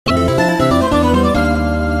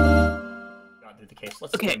the case.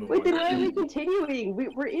 Let's Okay. move Wait, on. then why are we continuing?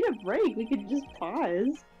 We're in a break. We could just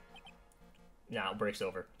pause. Now, break's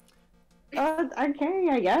over. Okay,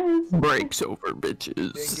 I guess. Breaks over, Didn't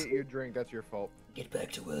bitches. get your drink, that's your fault. Get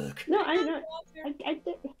back to work. No, I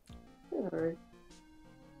did. Whatever.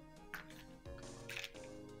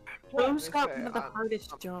 Rose got Okay, one of the I'm hardest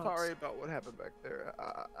jobs. Sorry about what happened back there.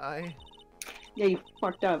 Yeah, you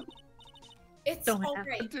fucked up. It's Don't all have-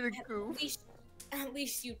 right. I did a goof. At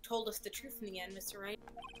least you told us the truth in the end, Mr. Wright.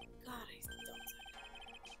 God, I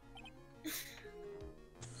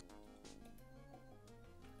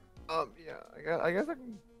don't. Yeah, I guess I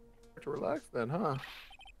can start to relax then, huh?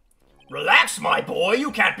 Relax, my boy.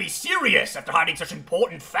 You can't be serious after hiding such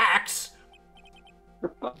important facts.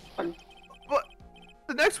 But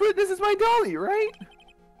the next witness is my dolly, right?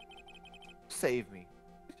 Save me.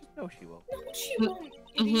 I just know she will. No, she won't,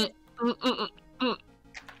 idiot.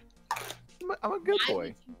 I'm a good Why boy.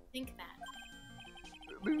 would you think that?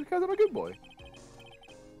 Because I'm a good boy.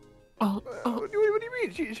 Oh, What do you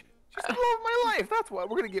mean? She's the love of my life. That's why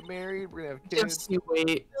we're gonna get married. We're gonna have kids. just you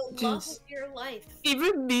wait. The love Just of your life.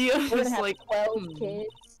 even Mia We're gonna is have like 12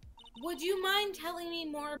 kids. Would you mind telling me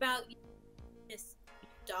more about Miss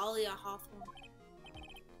Dahlia Hawthorne?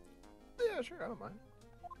 Yeah, sure. I don't mind.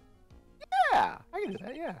 Yeah, I can do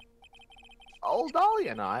that. Yeah. Old Dolly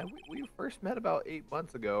and I, we first met about 8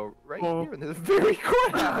 months ago, right Oh. here in this very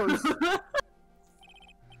courthouse.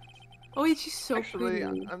 Oh, she's so Actually,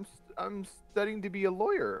 pretty. I'm studying to be a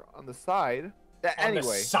lawyer on the side. On Anyway,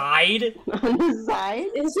 the side? On the side?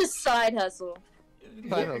 It's a side hustle.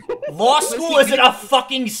 side hustle. Law school isn't a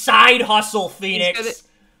fucking side hustle, Phoenix.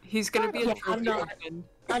 He's gonna be a Yeah, trophy I'm not- husband.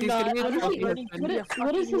 I'm He's not. gonna be a I'm trophy not learning husband. to be a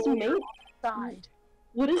What is his fucking main? lawyer side.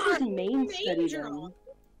 What is his main study Major then? on.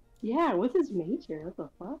 Yeah, what's his major? What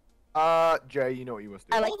the fuck? Jay, you know what you must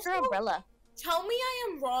do. I like Also- your umbrella. Tell me I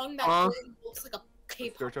am wrong that Jordan looks like a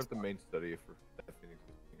K-pop Search up the star. main study for that Phoenix.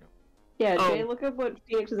 Yeah, Oh. Jay, look up what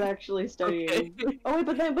Phoenix is actually studying. Okay. Oh wait,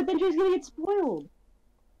 but then Jay's gonna get spoiled.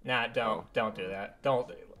 Nah, don't do that. Don't.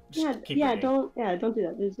 Just Yeah, keep yeah, reading. don't do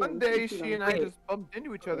that. There's, One day, just she and I Wait. just bumped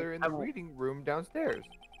into each other in I the won't. reading room downstairs,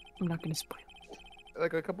 I'm not gonna spoil.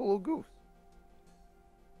 like a couple of goofs.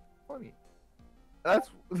 Funny.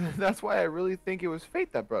 That's why I really think it was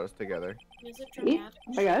fate that brought us together. Is it Me? dramatic?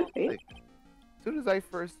 I got it. Like, as soon as I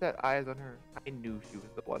first set eyes on her, I knew she was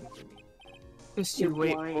the one for me. Just You're you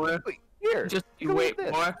wait blind. more. Wait, here. Just you look wait at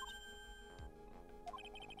this. more.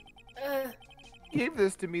 He gave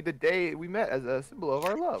this to me the day we met as a symbol of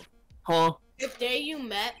our love. Huh? The day you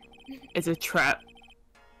met, It's a trap.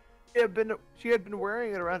 She had been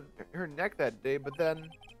wearing it around her neck that day, but then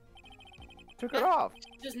took it off.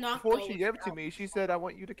 does not Before go she with gave it to that. me, she said, "I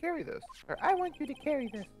want you to carry this." Or, "I want you to carry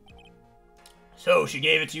this." So she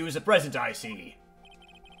gave it to you as a present, I see.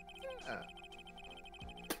 Yeah.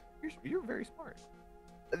 You're very smart.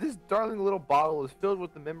 This darling little bottle is filled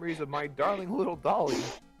with the memories of my darling little dolly.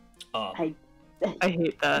 I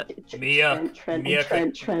hate that. Mia, Trent, Mia,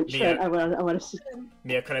 Mia. I want to.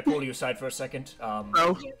 Mia, can I pull you aside for a second?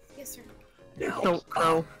 Crow. Yes, sir. Now, Don't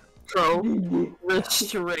crow. Crow.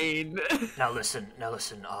 Restrain. Now listen,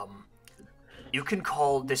 you can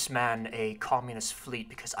call this man a communist fleet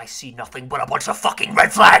because I see nothing but a bunch of fucking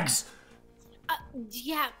red flags!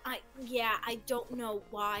 Yeah, I don't know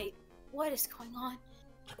why. What is going on?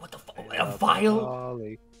 Like, what the fuck? A vial?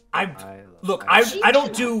 Dolly. Look, I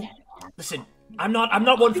don't do... Listen, I'm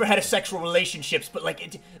not one for heterosexual relationships, but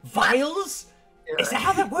like, vials? Is that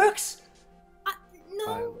how that works?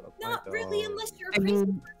 No, not really, unless you're a I crazy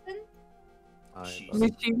mean- person.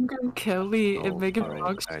 Machine Gun Kelly Oh, and Megan sorry,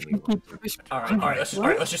 Fox. anyway.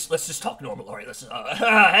 Alright, let's just talk normal. Alright,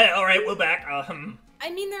 hey, alright, we're back. I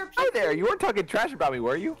mean, there are people. Hi there. You weren't talking trash about me,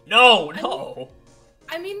 were you? No.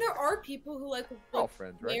 I mean, there are people who like All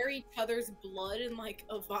friends, right? wear each other's blood in like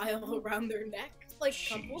a vial around their neck, like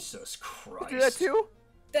couples. Jesus You Christ. do that too?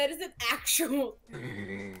 That is an actual.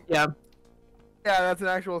 Yeah. Yeah, that's an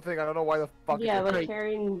actual thing. I don't know why the fuck. Yeah, it's like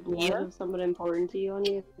carrying blood Yeah. of someone important to you on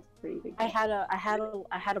you. It's pretty big. I had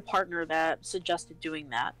a partner that suggested doing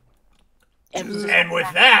that. And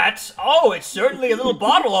with that, it's certainly a little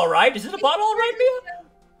bottle, alright. Is it a bottle, alright, Mia?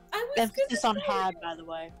 I was Emphasis gonna on say, had, by the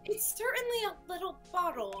way. It's certainly a little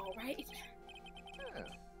bottle, all right. Yeah. You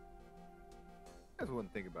guys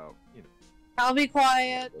wouldn't think about, I'll be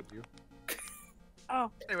quiet. would you? Oh.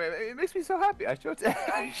 Anyway, it makes me so happy. I show it to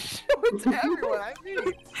everyone I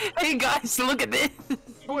meet. Hey guys, look at this.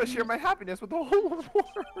 I want to share my happiness with the whole world.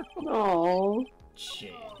 Oh,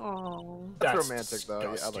 Shit. Oh. That's romantic, though. Yeah,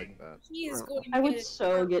 I disgusting. like that. He is going to I would get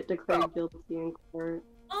so get declared guilty in court.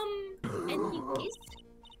 anyways.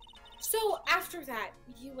 So after that,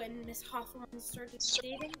 you and Miss Hawthorne started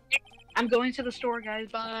dating? I'm going to the store, guys.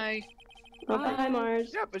 Bye. Oh, bye,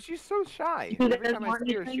 Mars. Yeah, but she's so shy. You Every guys time I want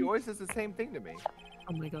see her, she anything? always says the same thing to me.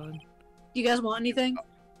 Oh my god. You guys want anything?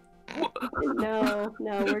 No,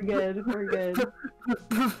 we're good. We're good.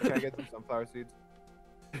 Can I get some sunflower seeds?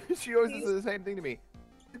 She always says the same thing to me.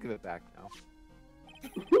 I'll give it back now.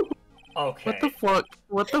 Okay. What the fuck?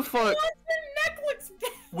 What the fuck? Necklace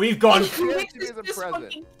back. We've gone. Give it to me as a Just present.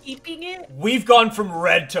 fucking keeping it? We've gone from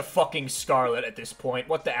red to fucking scarlet at this point.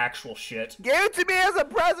 What the actual shit? Give it to me as a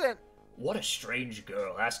present! What a strange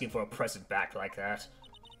girl asking for a present back like that.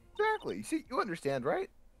 Exactly. You see, you understand, right?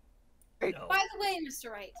 Hey, No. By the way,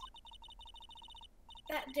 Mr. Wright,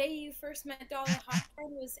 that day you first met Dahlia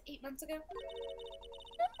Hawthorne was 8 months ago?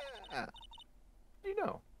 yeah. You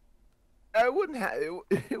know. I wouldn't have.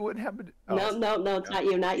 It wouldn't happen. Oh. No, it's not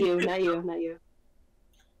you, not you, not you, not you.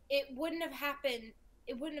 It wouldn't have happened.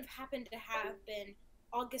 It wouldn't have happened to have been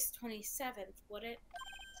August 27th, would it?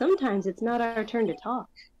 Sometimes it's not our turn to talk.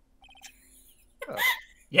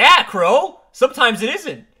 Yeah, Crow. Sometimes it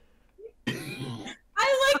isn't.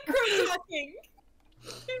 I like crow talking. I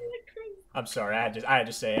like crow. I'm sorry. I had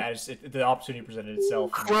to say. The opportunity presented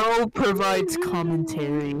itself. Crow provides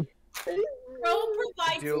commentary. Crow I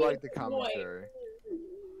provides do me like the with joy. commentary.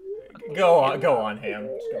 Go on, Ham.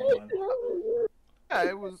 Just go on. Yeah,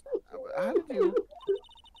 it was. How did you?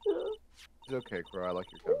 It's okay, Crow. I like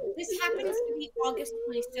your comment. This happens to be August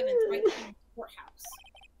 27th, right in the courthouse.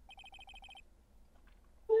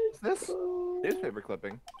 Is this newspaper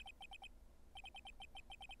clipping?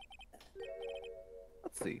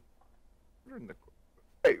 Let's see.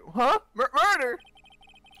 Wait, huh? Murder?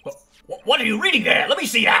 What are you reading there? Let me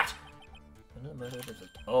see that.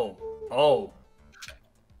 Oh,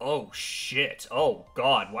 shit. Oh,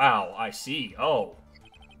 God, wow, I see. Oh,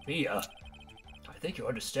 Mia, I think you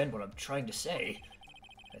understand what I'm trying to say.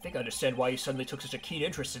 I think I understand why you suddenly took such a keen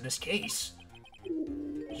interest in this case.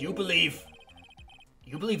 You believe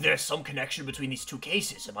there's some connection between these two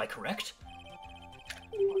cases, am I correct?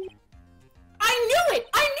 I knew it!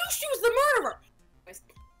 I knew she was the murderer!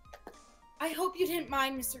 I hope you didn't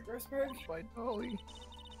mind, Mr. Grossberg. My dolly.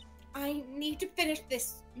 I need to finish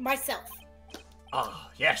this myself. Ah,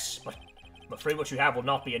 yes, but I'm afraid what you have will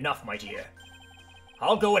not be enough, my dear.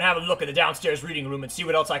 I'll go and have a look in the downstairs reading room and see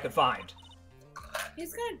what else I can find.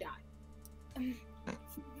 He's gonna die.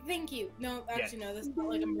 Thank you. No, actually, no, this is not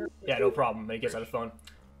like a murder. Yeah, no problem. He gets on the phone.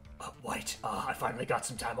 White, I finally got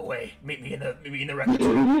some time away. Meet me in the records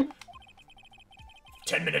room.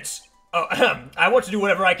 10 minutes. Oh, I want to do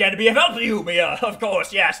whatever I can to be of help to you, Mia. Of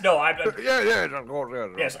course, yes. No, I'm. Yeah, of course, yeah.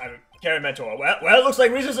 Yes, I'm Karen Mentor. Well, it looks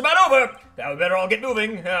like recess is about over. Now we better all get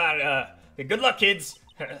moving. Good luck, kids.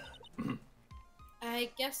 I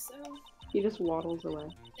guess so. He just waddles away.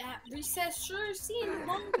 That recess sure seemed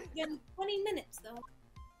longer than 20 minutes, though.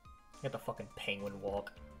 Get the fucking penguin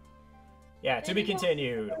walk. Yeah, to be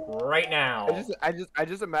continued right now. I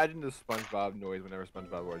just imagine the SpongeBob noise whenever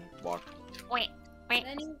SpongeBob would walk.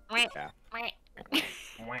 Any... Yeah.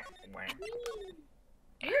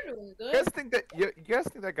 You're doing You guys good. think that you guys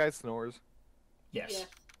think that guy snores? Yes.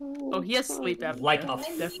 Oh, he has sleep apnea. Like a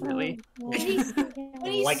Definitely. When he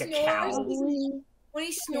Like a cow. When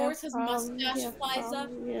he snores, his mustache flies up.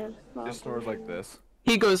 Just snores like this.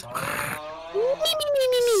 He goes.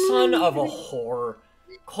 Son of a whore.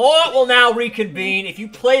 Court will now reconvene. If you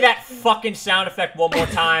play that fucking sound effect one more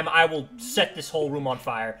time, I will set this whole room on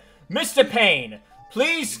fire. Mr. Payne,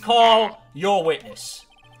 please call your witness.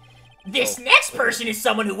 This next person is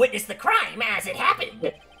someone who witnessed the crime as it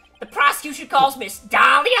happened. The prosecution calls Miss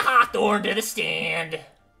Dahlia Hawthorne to the stand.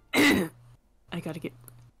 I gotta get.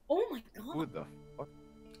 Oh my Who god. the fuck?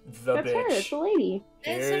 The That's her, it's bitch. the lady.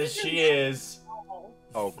 Here she is.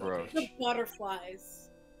 Oh, gross. The butterflies.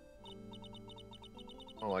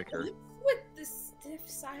 I don't like her. With the stiff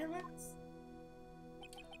silence.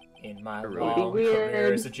 In my Really long weird.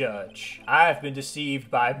 career as a judge, I've been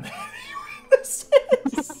deceived by many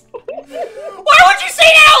witnesses. Why would you say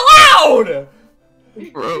that out loud?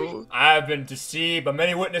 Bro. I've been deceived by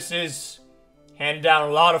many witnesses, handed down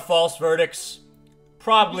a lot of false verdicts,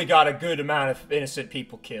 probably got a good amount of innocent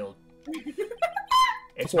people killed. It's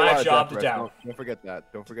That's a lot my of job death to threats. doubt. Don't forget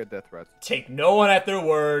that. Don't forget death threats. Take no one at their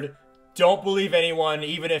word. Don't believe anyone,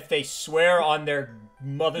 even if they swear on their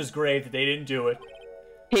mother's grave that they didn't do it.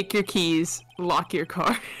 Take your keys. Lock your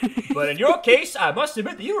car. But in your case, I must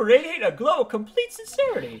admit that you radiate a glow of complete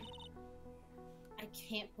sincerity. I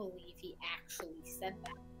can't believe he actually said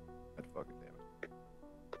that. God fucking damn it.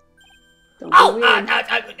 Don't Oh, be weird.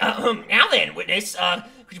 now then, witness,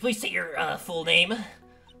 could you please state your full name?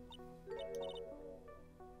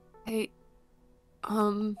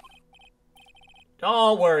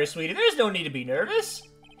 Don't worry, sweetie. There's no need to be nervous.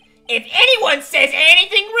 If anyone says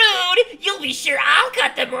anything rude, you'll be sure I'll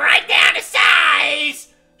cut them right down to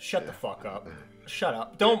size. Shut the fuck up. Shut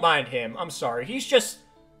up. Don't mind him. I'm sorry. He's just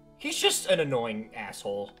an annoying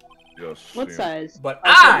asshole. Yes. What size? But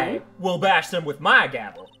I will bash them with my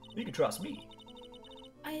gavel. You can trust me.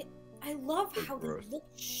 I love how they Gross. look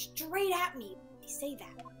straight at me when they say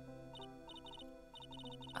that.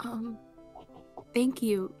 Thank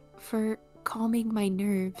you for calming my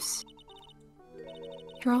nerves.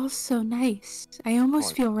 You're all so nice. I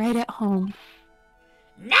almost feel right at home.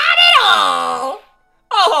 Not at all.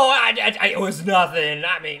 Oh, it was nothing.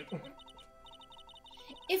 I mean...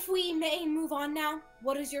 If we may move on now,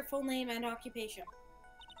 what is your full name and occupation?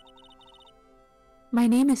 My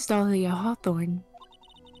name is Dahlia Hawthorne.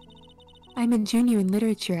 I'm a junior in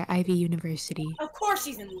literature at Ivy University. Of course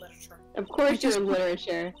she's in literature. Of course you're in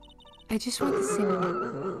literature. I just want to say,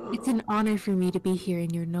 it's an honor for me to be here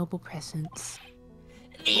in your noble presence.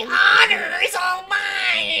 The honor is all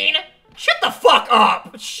mine. Shut the fuck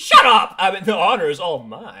up! Shut up! I mean, the honor is all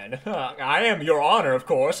mine. I am your honor, of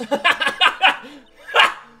course.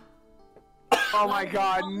 Oh my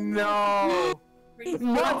god, no!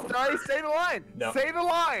 What? Sorry, say the line! No. Say the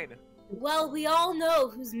line! Well, we all know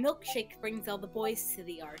whose milkshake brings all the boys to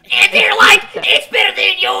the yard. And they're like, it's better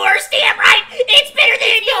than yours. Damn right, it's better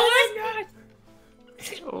than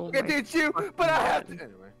yours. Oh I did you, but I have to.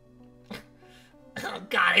 Anyway. Oh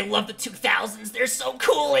god, I love the 2000s. They're so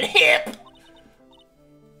cool and hip.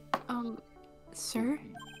 Sir?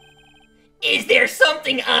 Is there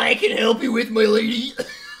something I can help you with, my lady?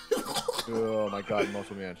 Oh my god,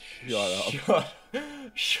 muscle man, shut up.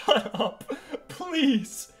 Shut up.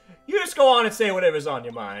 Please. You just go on and say whatever's on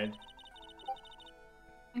your mind.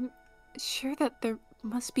 I'm sure that there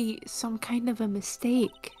must be some kind of a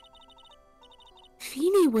mistake.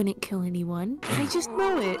 Feeny wouldn't kill anyone. I just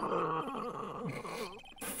know it.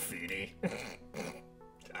 Feeny.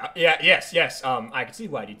 Yes. I can see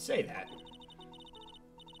why you'd say that.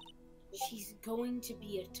 She's going to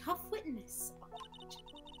be a tough witness.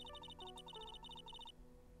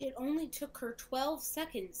 It only took her 12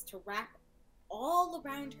 seconds to wrap all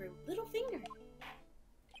around her little finger.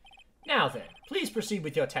 Now then, please proceed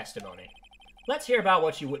with your testimony. Let's hear about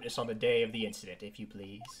what you witnessed on the day of the incident, if you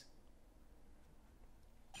please.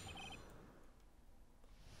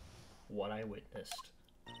 What I witnessed.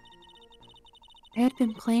 I had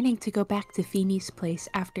been planning to go back to Feeny's place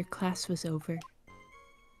after class was over.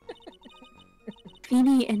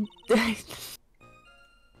 Feeny and...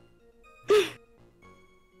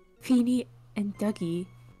 Feeny and Dougie,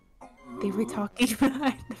 they were talking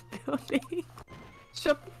behind the building.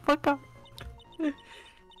 Shut the fuck up.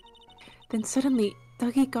 Then suddenly,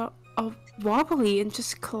 Dougie got all wobbly and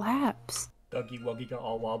just collapsed. Dougie Wuggy got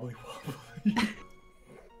all wobbly.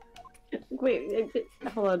 Wait,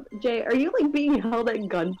 hold on. Jay, are you like being held at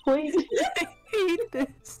gunpoint? I hate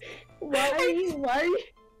this. Why are you?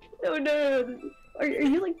 No. Are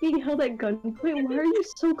you like being held at gunpoint? Why are you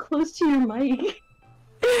so close to your mic?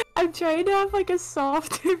 I'm trying to have like a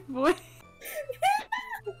softer voice.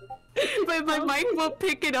 But my mic won't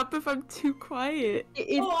pick it up if I'm too quiet.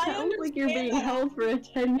 It sounds like you're being held for a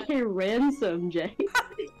 10K ransom, Jay.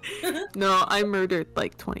 No, I murdered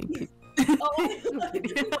like 20 people.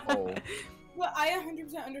 Oh. Well, I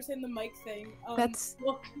 100% understand the mic thing. That's...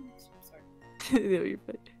 Well, sorry. No, you're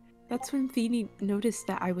fine. That's when Feeny noticed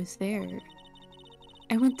that I was there.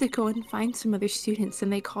 I went to go and find some other students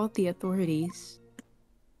and they called the authorities.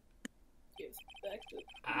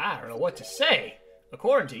 I don't know what to say.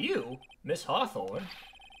 According to you, Miss Hawthorne,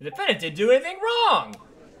 the defendant didn't do anything wrong.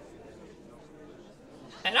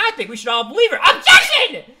 And I think we should all believe her.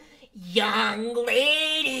 Objection! Young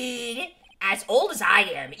lady. As old as I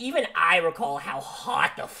am, even I recall how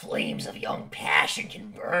hot the flames of young passion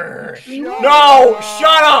can burn. No!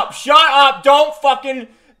 Shut up! Shut up! Don't fucking...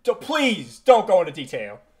 Please, don't go into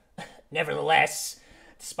detail. Nevertheless,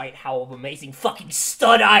 despite how amazing fucking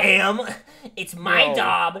stud I am, it's my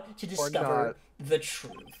job to discover the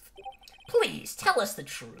truth. Please, tell us the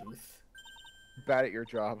truth. Bad at your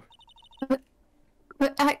job.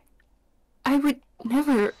 But I would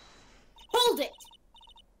never... Hold it!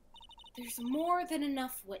 There's more than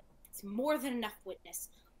enough witness.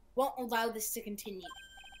 Won't allow this to continue.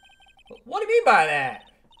 What do you mean by that?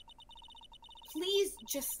 Please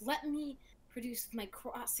just let me produce my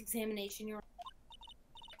cross-examination.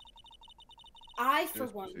 I, for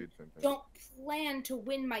one, don't plan to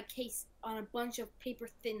win my case on a bunch of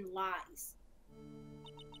paper-thin lies.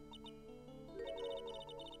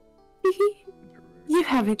 You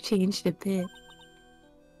haven't changed a bit.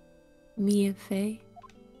 Mia Fey.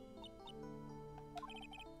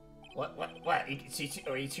 What? Are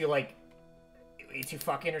you two like... Are you two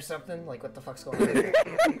fucking or something? Like, what the fuck's going on?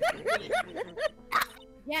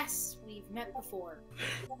 Yes, we've met before.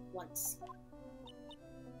 Once.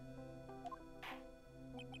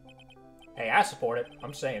 Hey, I support it.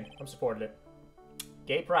 I'm saying. I'm supporting it.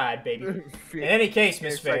 Gay pride, baby. In any case,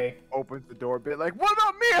 Miss Faye. Like, opens the door a bit like, what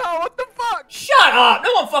up, Mia? What the fuck? Shut up!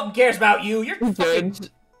 No one fucking cares about you. You're fucking...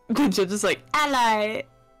 The judge is like, ally.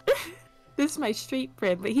 This is my street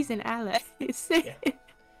friend, but he's an ally. Yeah.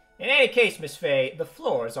 In any case, Miss Faye, the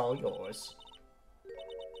floor is all yours.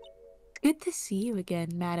 Good to see you again,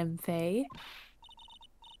 Madam Faye.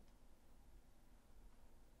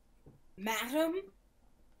 Madam?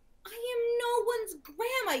 I am no one's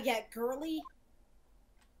grandma yet, girly.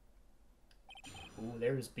 Ooh,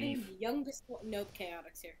 there's I'm beef. the youngest one. No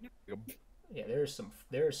chaotics here. No. Yeah, there's some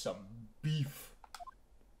beef.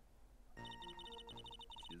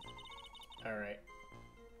 Alright.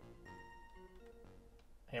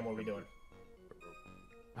 And what are we doing?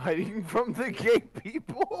 Hiding from the gay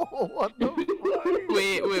people? What the fuck?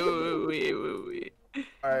 Wait.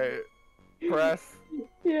 Alright. Press.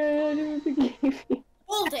 Yeah, I never forgave you.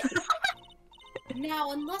 Hold it!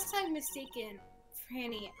 Now, unless I'm mistaken,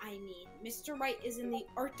 Franny, I mean, Mr. Wright is in the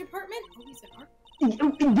art department? Oh, he's an art?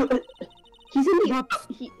 He's in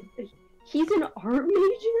the he's an art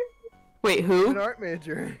major? Wait, An who? art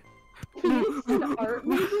major. He's an art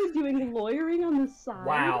major doing lawyering on the side?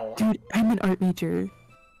 Wow. Dude, I'm an art major.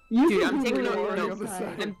 You Dude, can I'm do taking lawyering over. on the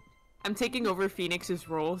side. I'm taking over Phoenix's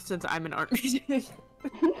role since I'm an art major.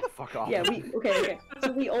 Fuck off. Yeah, okay.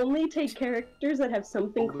 So we only take characters that have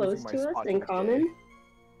something I'm close losing my to us spot in to common.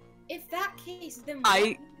 If that case, then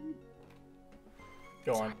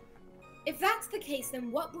Go on. If that's the case,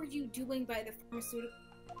 then what were you doing by the pharmaceutical?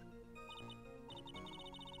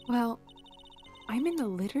 Well, I'm in the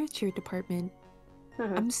literature department.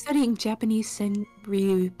 Uh-huh. I'm studying Japanese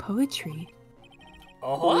Senryu poetry.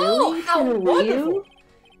 Oh, Really? how Senryu? wonderful!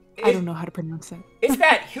 I don't know how to pronounce that. Is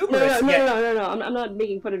that humorous? No. I'm not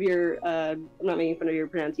making fun of your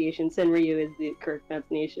pronunciation. Senryu is the correct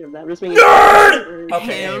pronunciation of that. I'm just making Nerd!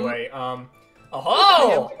 Okay, Ham. anyway,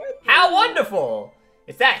 oh, how wonderful!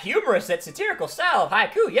 It's that humorous, that satirical style of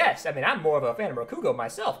haiku, yes. I mean, I'm more of a fan of Rokugo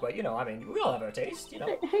myself, but, you know, I mean, we all have our taste, you know.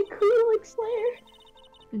 Haiku like Slayer.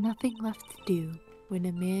 Nothing left to do when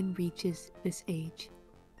a man reaches this age.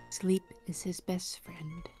 Sleep is his best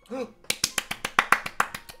friend.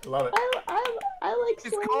 Love it. I like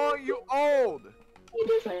He's Slayer. calling you old. He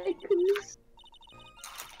does haikus.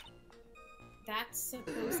 That's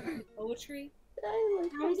supposed to be poetry? I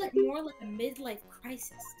like Sounds like haikus. more like a midlife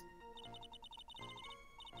crisis.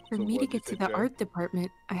 For So me to what'd you get to think, the Jay? art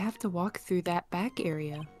department, I have to walk through that back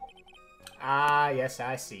area. Ah, yes,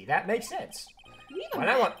 I see. That makes sense. We When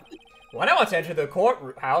I want to enter the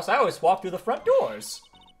courthouse, I always walk through the front doors.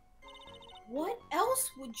 What else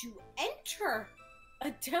would you enter? A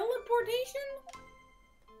teleportation?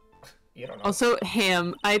 You don't know. Also,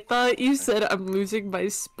 Ham, I thought you said I'm losing my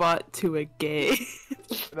spot to a gay.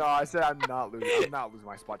 No, I said I'm not losing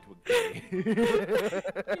my spot to a gay.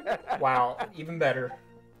 Wow, even better.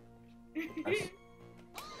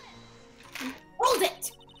 Hold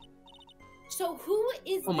it! So who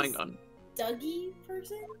is Oh my this god. Dougie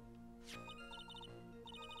person?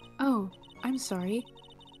 Oh, I'm sorry.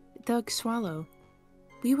 Doug Swallow.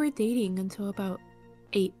 We were dating until about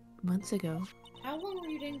 8 months ago. How long were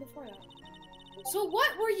you dating before that? So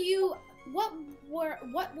what were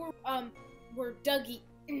Dougie,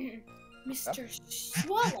 Mr.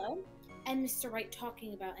 Swallow, and Mr. Wright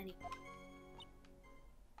talking about anyway?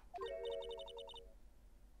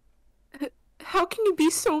 How can you be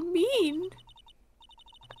so mean?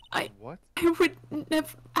 What?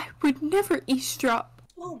 I would never eavesdrop.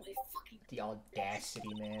 Oh my fucking... The audacity,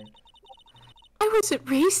 man. I wasn't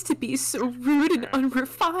raised to be so rude and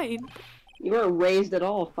unrefined. You weren't raised at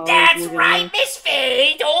all. That's right, Miss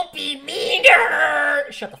Faye! Don't be mean to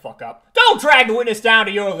her! Shut the fuck up. Don't drag the witness down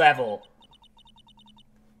to your level!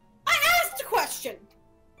 I asked a question!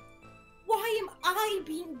 Why am I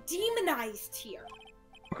being demonized here?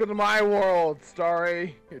 Welcome to my world,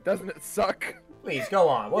 Starry. Doesn't it suck? Please, go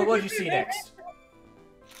on. What did you see next?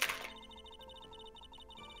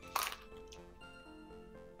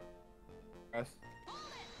 Yes.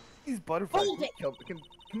 These butterflies Hold it. killed. Can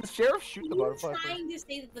the sheriff shoot the Are you butterfly? trying to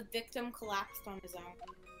say that the victim collapsed on his own?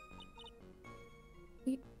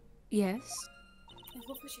 Yes. I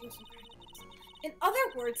hope she goes some practice. In other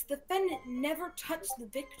words, the defendant never touched the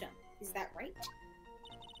victim. Is that right?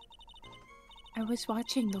 I was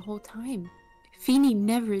watching the whole time. Feeny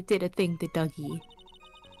never did a thing to Dougie.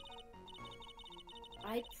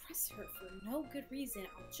 dismiss her for no good reason,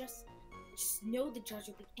 I'll just know the judge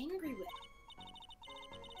will be angry with me.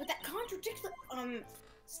 But that contradicts the,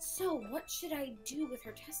 so what should I do with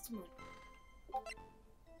her testimony?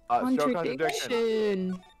 Show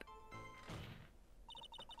contradiction.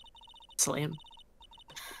 Slam.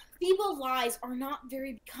 Feeble lies are not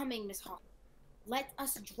very becoming, Miss Hawk. Let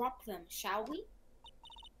us drop them, shall we?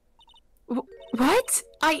 What?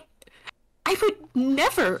 I would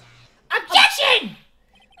never. Objection!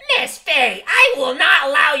 Miss Faye, I will not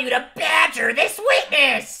allow you to badger this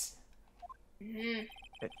witness!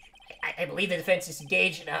 I believe the defense is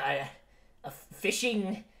engaged in a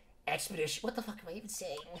fishing expedition. What the fuck am I even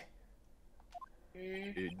saying?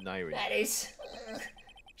 Dude, now you're That is...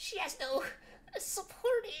 she has no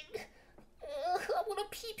supporting... I want to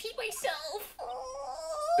pee myself.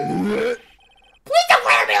 Please don't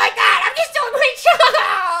glare at me like that! I'm just doing my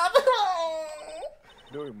job!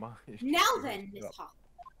 Now then, Miss Hawk.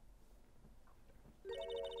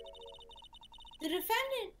 The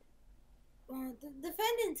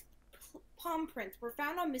defendant's palm prints were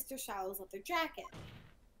found on Mr. Shallow's leather jacket.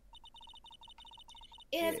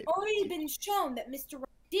 It has already been shown that Mr. Wright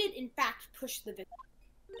did, in fact, push the victim.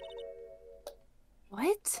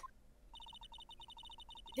 What?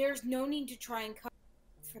 There's no need to try and cover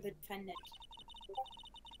for the defendant.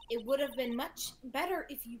 It would have been much better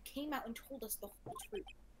if you came out and told us the whole truth.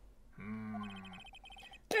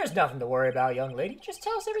 There's nothing to worry about, young lady. Just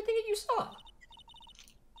tell us everything that you saw.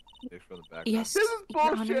 Yes. This is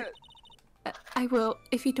bullshit! I will,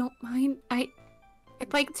 if you don't mind. I'd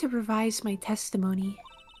like to revise my testimony.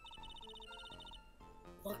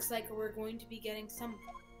 Looks like we're going to be getting some.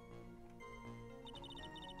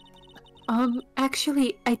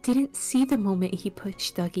 Actually, I didn't see the moment he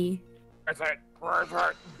pushed Dougie.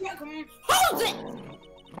 Hold it!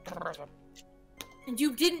 And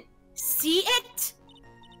you didn't see it?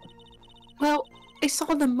 Well, I saw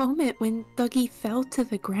the moment when Dougie fell to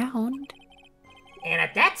the ground. And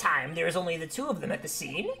at that time, there was only the two of them at the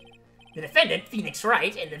scene. The defendant, Phoenix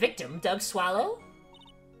Wright, and the victim, Doug Swallow.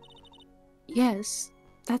 Yes,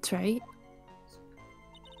 that's right.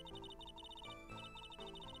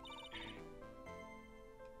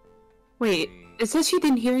 Wait, it says she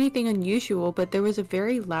didn't hear anything unusual, but there was a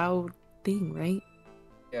very loud thing, right?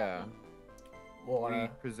 Yeah. Well, we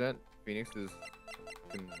present Phoenix's,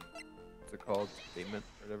 what's it called, statement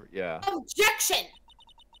or whatever? Yeah. Objection!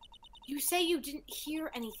 You say you didn't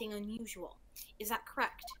hear anything unusual. Is that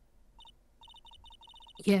correct?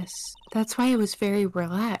 Yes, that's why I was very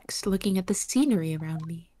relaxed looking at the scenery around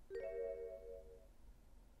me.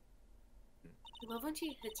 I love when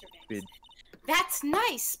she hits her face. That's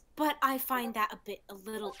nice, but I find that a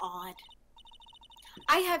little odd.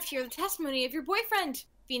 I have here the testimony of your boyfriend,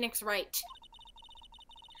 Phoenix Wright.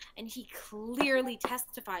 And he clearly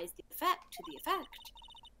testifies to the effect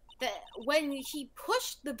that when he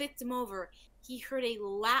pushed the victim over, he heard a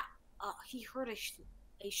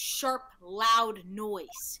sharp, loud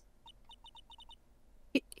noise.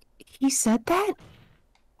 He said that?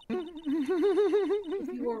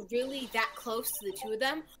 If you were really that close to the two of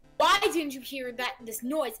them, why didn't you hear this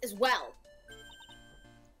noise as well?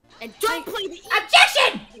 And don't play the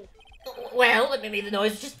objection! Well, maybe the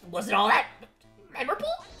noise just wasn't all that memorable.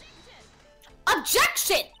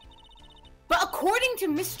 Objection! But according to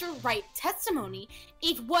Mr. Wright's testimony,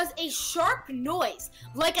 it was a sharp noise,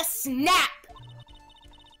 like a snap.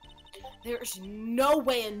 There's no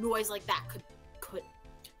way a noise like that could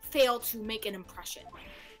fail to make an impression.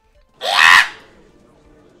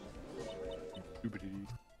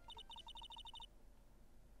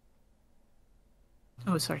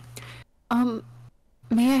 Oh, sorry.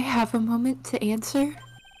 May I have a moment to answer?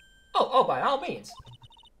 Oh, by all means.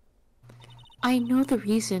 I know the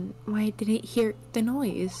reason why I didn't hear the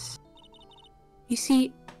noise. You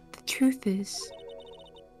see, the truth is,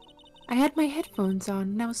 I had my headphones on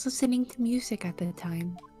and I was listening to music at the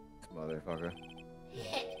time. Motherfucker.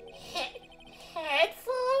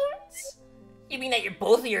 Headphones? You mean that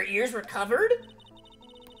both of your ears were covered?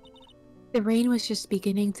 The rain was just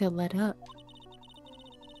beginning to let up.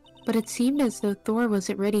 But it seemed as though Thor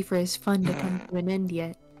wasn't ready for his fun to come to an end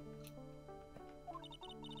yet.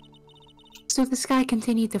 So the sky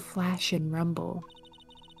continued to flash and rumble.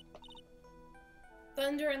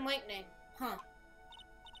 Thunder and lightning, huh?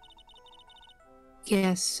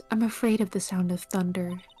 Yes, I'm afraid of the sound of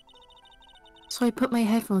thunder. So I put my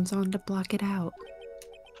headphones on to block it out.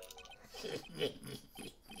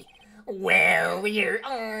 Well, Your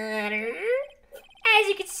Honor, as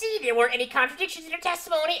you can see, there weren't any contradictions in your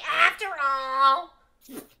testimony after all.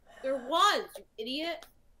 There was, you idiot.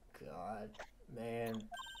 God, man.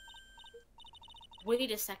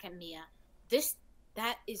 Wait a second, Mia.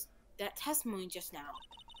 That testimony just now.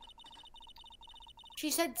 She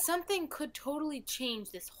said something could totally change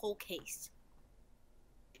this whole case.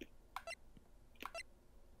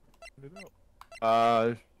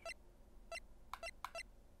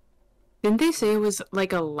 Didn't they say it was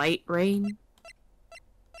like a light rain?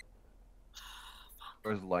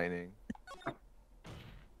 Where's lightning?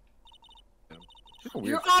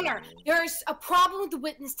 Your Honor, there's a problem with the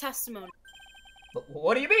witness testimony. But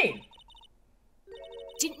what do you mean?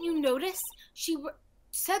 Didn't you notice? She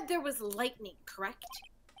said there was lightning, correct?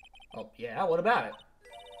 Oh, yeah, what about it?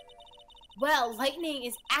 Well, lightning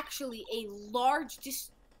is actually a large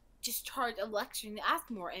discharge of electricity in the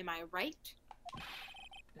atmosphere, am I right?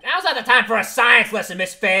 Now's not the time for a science lesson,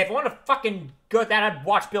 Miss Faye. If I want to fucking go at that, I'd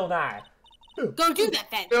watch Bill Nye. Go do that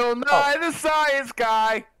then. Bill Nye, the science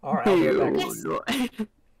guy. All right, I'll be right back.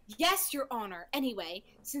 Yes, Your Honor. Anyway,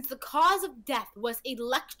 since the cause of death was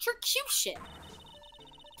electrocution,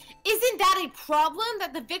 isn't that a problem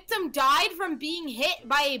that the victim died from being hit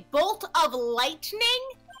by a bolt of lightning?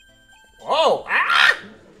 Whoa! Ah!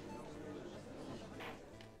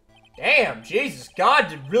 Damn, Jesus,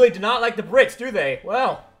 God really did not like the Brits, do they?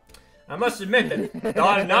 Well, I must admit that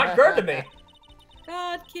thought had not occurred to me.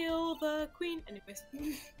 God kill the queen. Anyways.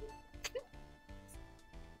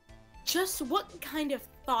 Just what kind of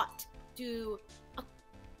thought do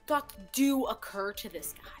occur to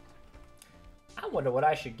this guy? I wonder what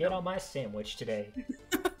I should get on my sandwich today.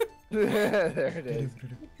 There it is.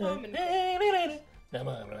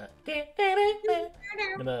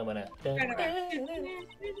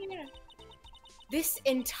 This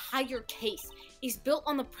entire case is built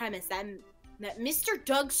on the premise that Mr.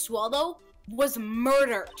 Doug Swallow was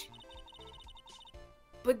murdered.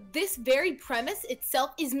 But this very premise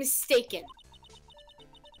itself is mistaken.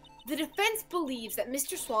 The defense believes that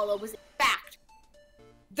Mr. Swallow was in fact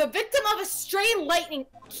the victim of a stray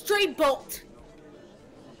bolt.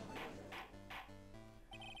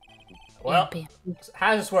 Well,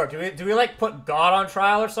 how does this work? Do we like put God on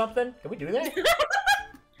trial or something? Can we do that? Can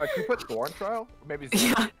we put Thor on trial? Maybe.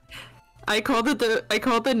 Yeah. I called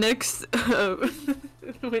the next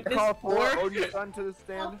witness. Call Thor, Odin's son, to the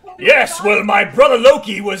stand. Yes, well, my brother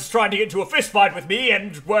Loki was trying to get into a fist fight with me,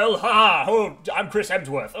 and, well, I'm Chris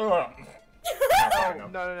Hemsworth. Oh,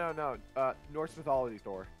 no. Norse mythology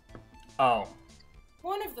Thor. Oh.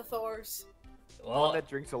 One of the Thors. Well, One that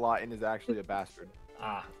drinks a lot and is actually a bastard.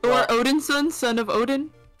 Or Odin's son of Odin.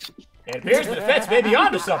 It appears the defense may be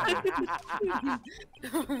onto something.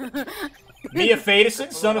 Mia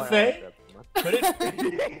Fadeson, son of Faye?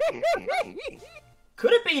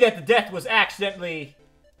 Could it be that the death was accidental?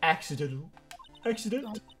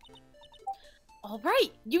 All right,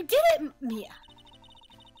 you did it, Mia.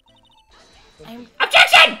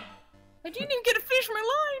 Objection! I didn't even get to finish my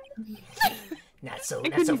line. Not so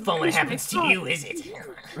fun when it happens to you, is it?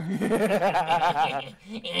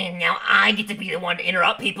 And now I get to be the one to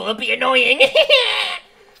interrupt people and be annoying. I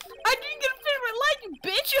didn't get to finish my line, you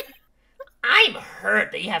bitch. I'm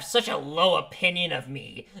hurt that you have such a low opinion of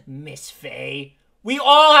me, Miss Faye. We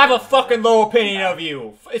all have a fucking low opinion of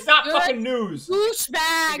you. It's not fucking news.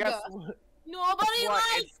 Douchebag. Nobody Nobody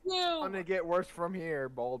likes you. It's gonna get worse from here,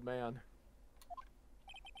 bald man.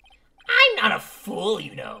 I'm not a fool,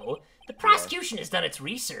 you know. The prosecution has done its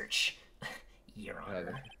research. Your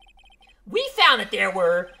Honor. We found that there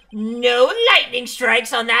were no lightning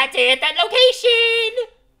strikes on that day at that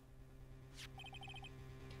location.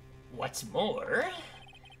 What's more,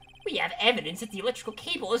 we have evidence that the electrical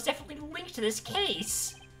cable is definitely linked to this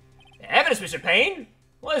case. Evidence, Mr. Payne?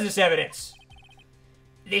 What is this evidence?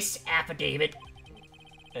 This affidavit.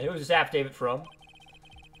 And who's this affidavit from?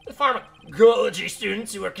 The pharmacology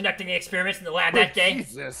students who were conducting the experiments in the lab that day.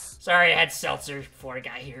 Jesus. Sorry, I had seltzer before I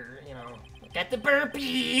got here, you know. Got the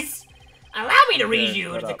burpees. Allow me to read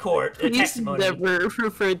you to the court the testimony. Never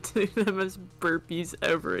referred to them as burpees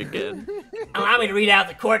ever again. Allow me to read out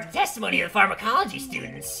the court the testimony of the pharmacology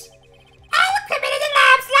students. All equipment in the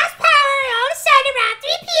labs lost power all of a sudden around 3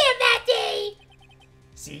 p.m. that day.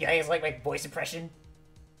 See, you guys like my voice impression?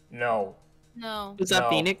 No. No. Was that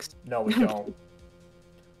Phoenix? No, we don't.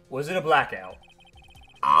 Was it a blackout?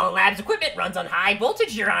 All labs equipment runs on high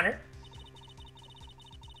voltage, Your Honor.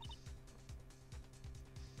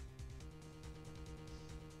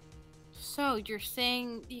 So, you're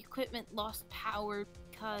saying the equipment lost power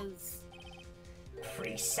because...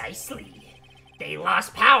 Precisely. They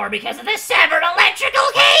lost power because of the severed electrical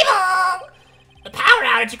cable! The power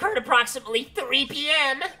outage occurred approximately 3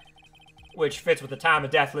 p.m. Which fits with the time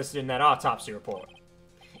of death listed in that autopsy report.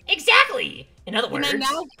 Exactly! In other words... Can I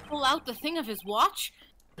now pull out the thing of his watch?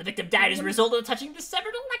 The victim died as a result of touching the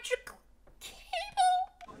severed electrical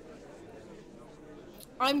cable.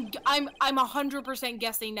 I'm 100%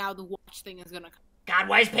 guessing now the watch thing is gonna come. God,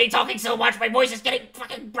 why is Pei talking so much? My voice is getting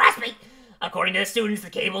fucking raspy. According to the students, the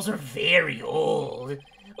cables are very old.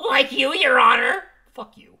 Like you, Your Honor.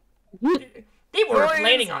 Fuck you. They were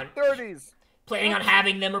planning on 30s. Planning on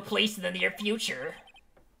having them replaced in the near future.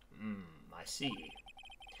 I see.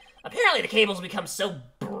 Apparently the cables become so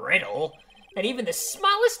brittle that even the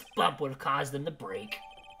smallest bump would have caused them to break.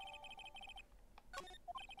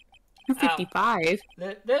 255.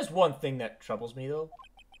 There's one thing that troubles me, though.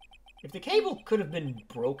 If the cable could have been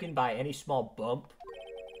broken by any small bump,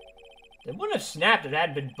 it wouldn't have snapped if it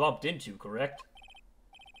hadn't been bumped into, correct?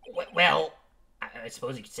 Well, I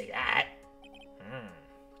suppose you could say that.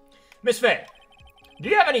 Miss Faye, do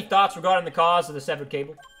you have any thoughts regarding the cause of the severed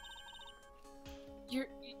cable?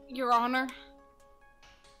 Your Honor,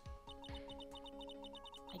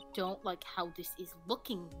 I don't like how this is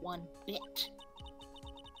looking one bit.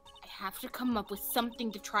 I have to come up with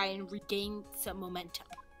something to try and regain some momentum.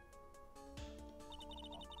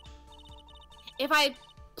 If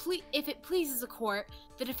it pleases the court,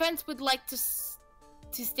 the defense would like to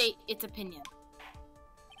state its opinion.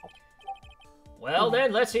 Well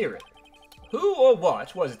then, let's hear it. Who or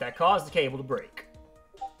what was it that caused the cable to break?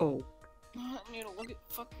 Oh. I need to look at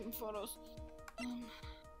fucking photos.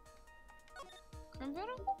 Crime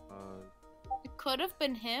photo? It could have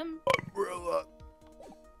been him. Umbrella.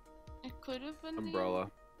 It could have been Umbrella.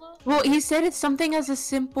 Well, he said it's something as a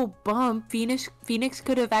simple bump. Phoenix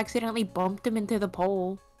could have accidentally bumped him into the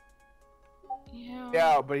pole. Yeah.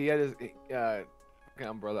 Yeah, but he had his fucking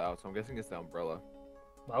umbrella out, so I'm guessing it's the umbrella.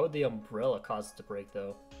 Why would the umbrella cause it to break,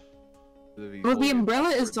 though? Well, the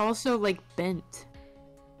umbrella is also, like, bent.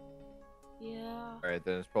 Yeah. Alright,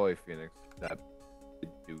 then it's probably Phoenix. That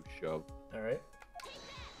do shove. Alright.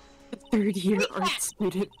 A third-year art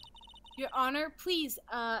student. Your Honor, please,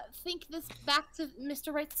 think this back to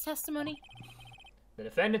Mr. Wright's testimony. The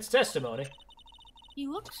defendant's testimony. He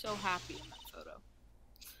looked so happy in that photo.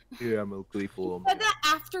 Yeah, I'm a gleeful. He said that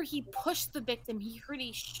after he pushed the victim, he heard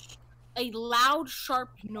a loud, sharp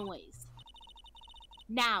noise.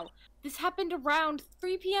 Now, this happened around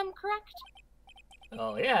 3 p.m., correct?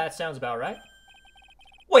 Oh yeah, that sounds about right.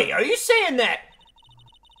 Wait, are you saying that?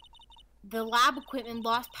 The lab equipment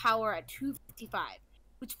lost power at 2:55,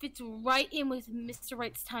 which fits right in with Mr.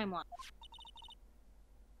 Wright's timeline.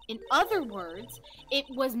 In other words, it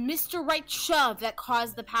was Mr. Wright's shove that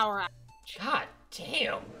caused the power outage. God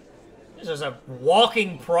damn. This is a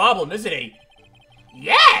walking problem, isn't it?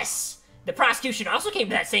 Yes! The prosecution also came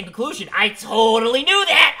to that same conclusion. I totally knew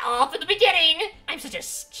that all from the beginning. I'm such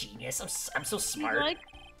a genius. I'm so smart.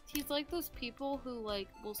 He's like those people who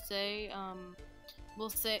will say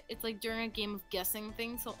it's like during a game of guessing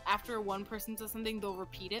things. So after one person says something, they'll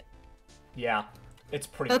repeat it. Yeah, it's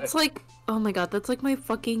pretty. That's like, oh my god, that's like my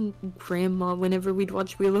fucking grandma. Whenever we'd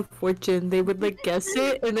watch Wheel of Fortune, they would like guess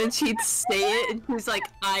it, and then she'd say it, and she's like,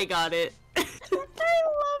 I got it. I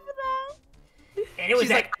love that. And it was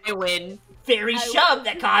She's like, I win. very shove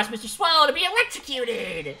that caused Mr. Swallow to be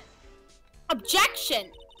electrocuted.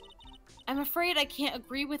 Objection! I'm afraid I can't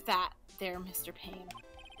agree with that there, Mr. Payne.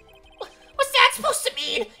 What's that supposed to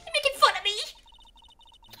mean? You're making fun of me?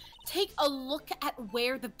 Take a look at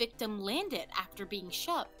where the victim landed after being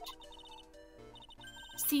shoved.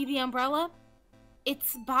 See the umbrella?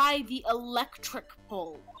 It's by the electric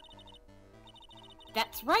pole.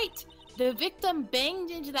 That's right. The victim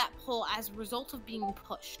banged into that pole as a result of being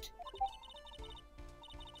pushed.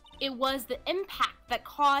 It was the impact that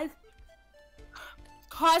caused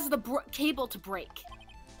the cable to break.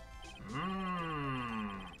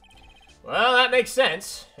 Well, that makes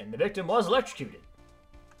sense. And the victim was electrocuted.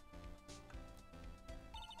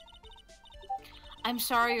 I'm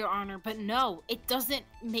sorry, Your Honor, but no, it doesn't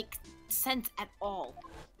make sense at all.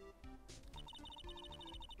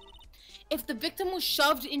 If the victim was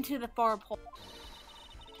shoved into the far pole,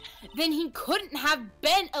 then he couldn't have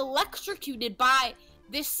been electrocuted by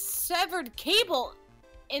this severed cable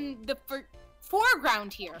in the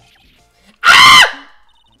foreground here.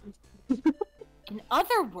 In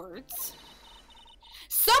other words,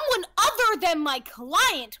 someone other than my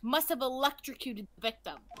client must have electrocuted the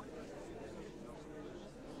victim.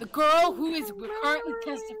 The girl who is currently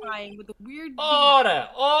testifying with a weird... Order!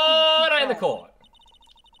 Order in the court!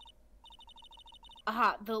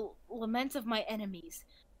 The laments of my enemies.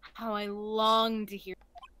 How I long to hear...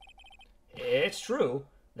 It's true.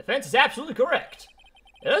 The defense is absolutely correct.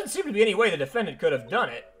 There doesn't seem to be any way the defendant could have done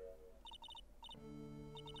it.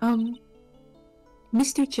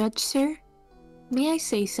 Mr. Judge, sir? May I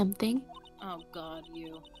say something? Oh god,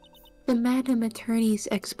 you. The Madam Attorney's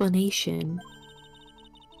explanation.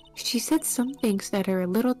 She said some things that are a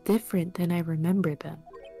little different than I remember them.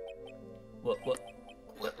 What?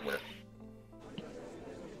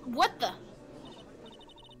 What the?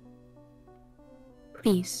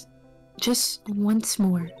 Please, just once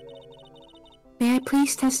more. May I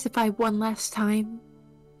please testify one last time?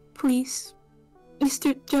 Please,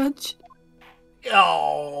 Mr. Judge?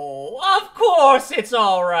 Oh, of course it's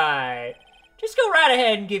alright. Just go right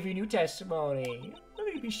ahead and give your new testimony. Don't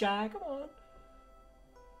need to be shy, come on.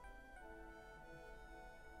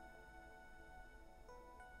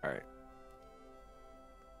 Alright.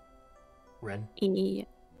 Ren? Yeah.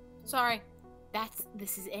 Sorry.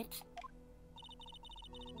 This is it?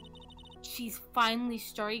 She's finally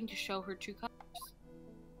starting to show her true colors.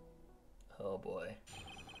 Oh boy.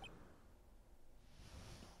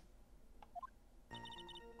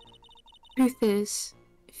 Truth is,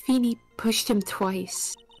 Feeny pushed him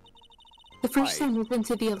twice. The first Why? time was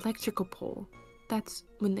into the electrical pole. That's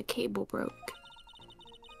when the cable broke.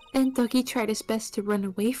 Then Dougie tried his best to run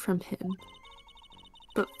away from him.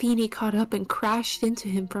 But Feeny caught up and crashed into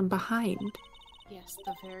him from behind. Yes,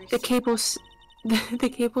 the very The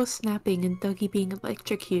cable snapping and Dougie being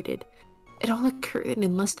electrocuted. It all occurred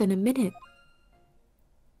in less than a minute.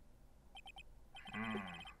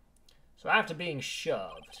 So after being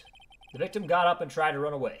shoved, the victim got up and tried to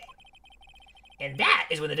run away. And that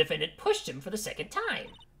is when the defendant pushed him for the second time.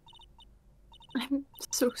 I'm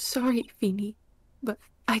so sorry, Feeny, but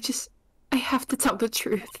I have to tell the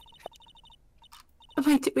truth. Am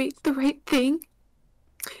I doing the right thing?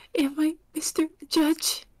 Am I, Mr.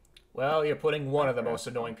 Judge? Well, you're putting one of the most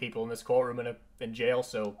annoying people in this courtroom in jail,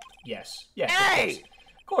 so yes. Yes, Hey!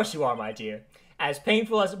 Of course you are, my dear. As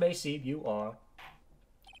painful as it may seem, you are.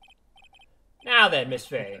 Now then, Miss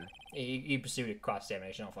Faye. You pursued a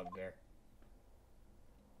cross-examination, I don't fucking care.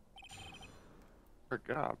 Good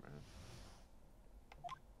job, man.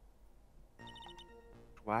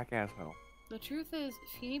 Whack asshole. The truth is,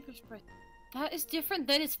 Feeny perspective. That is different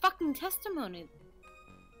than his fucking testimony.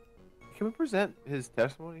 Can we present his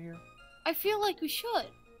testimony here? I feel like we should.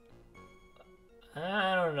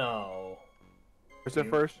 I don't know. Present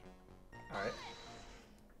first. Alright.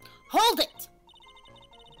 Hold it!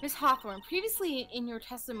 Miss Hawthorne, previously in your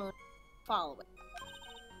testimony, following.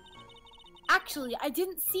 Actually, I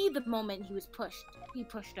didn't see the moment he was pushed. He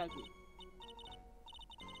pushed Dougie.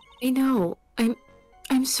 I know.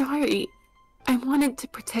 I'm sorry. I wanted to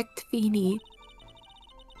protect Feeny.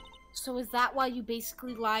 So is that why you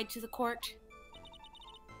basically lied to the court?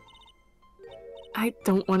 I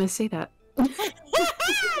don't want to say that.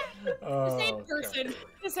 Oh, Same person.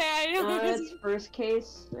 Just say I know. That's first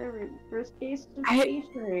case. First case. I-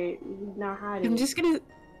 Right. Not hiding. I'm just gonna...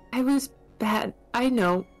 I was bad. I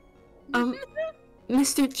know.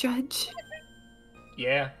 Mr. Judge,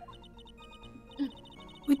 yeah.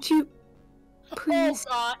 would you please,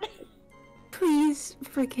 Oh god. please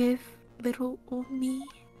forgive little old me?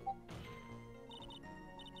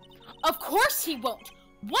 Of course he won't.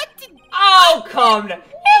 What did... Oh, come down. It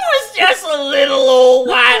was just a little old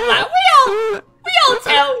white lie. We all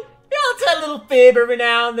tell a little fib every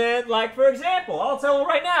now and then. Like, for example, I'll tell you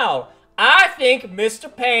right now. I think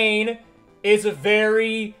Mr. Payne is a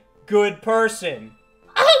very good person.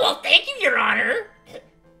 Oh, well, thank you, Your Honor.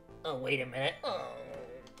 Oh, wait a minute. Oh.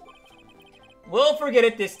 We'll forget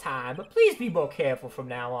it this time, but please be more careful from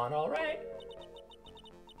now on, alright?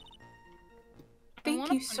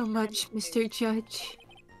 Thank you so much, Mr. Judge.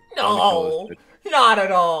 No, not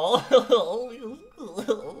at all.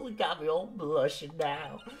 You got me all blushing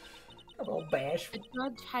now. I'm all bashful. The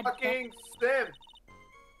judge had... Fucking Sim!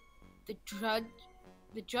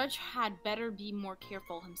 The judge had better be more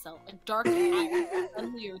careful himself. A dark cat is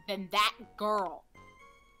friendlier than that girl.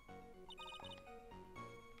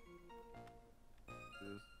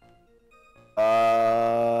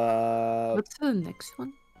 What's the next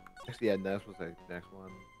one? Yeah, next was the next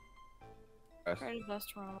one. Try to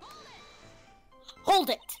best run. Hold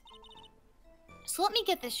it! So let me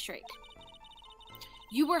get this straight.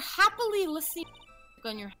 You were happily listening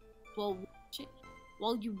on your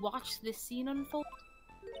while you watched this scene unfold?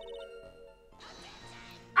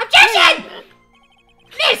 Objection!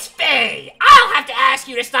 Miss Faye, I'll have to ask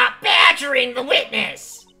you to stop badgering the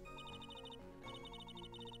witness.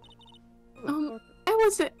 I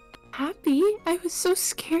wasn't happy. I was so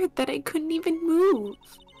scared that I couldn't even move.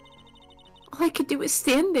 All I could do was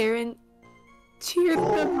stand there and cheer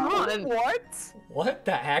them on. What? What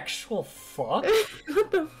the actual fuck?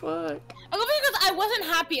 What the fuck? I love it because I wasn't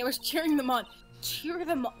happy. I was cheering them on. Cheer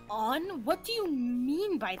them on? What do you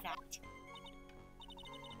mean by that?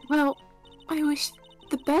 Well, I wish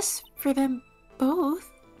the best for them both.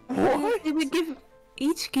 What? They would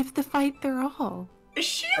each give the fight their all. Is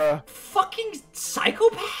she a fucking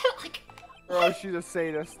psychopath? Like, Oh, she's a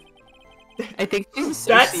sadist. I think she's a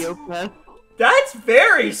That's- sociopath. that's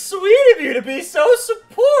very sweet of you to be so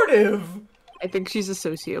supportive. I think she's a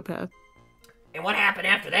sociopath. And what happened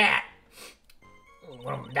after that?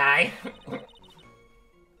 One of them die.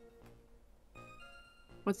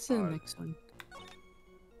 What's the next one?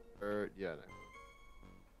 Yeah.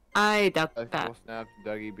 I doubt that. Electrical snap,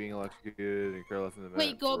 Dougie being electrocuted, and careless in the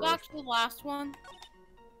Wait, go back to the last one.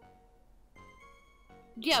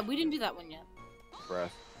 Yeah, we didn't do that one yet.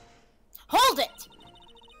 Press. Hold it!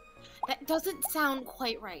 That doesn't sound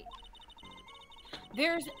quite right.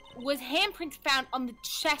 Was handprints found on the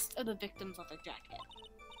chest of the victim's leather jacket.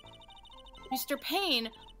 Mr. Payne,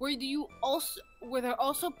 were there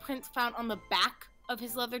also prints found on the back of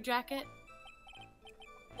his leather jacket?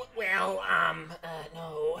 Well,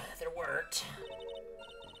 no, there weren't.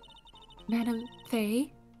 Madam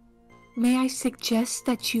Faye, may I suggest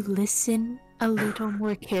that you listen a little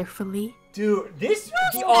more carefully? Dude, the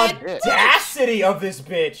said audacity of this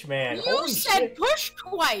bitch, man. You Holy said shit. push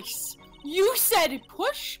twice! You said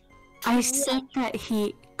push? I said that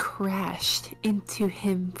he crashed into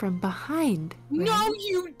him from behind. No, right?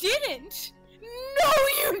 you didn't! No,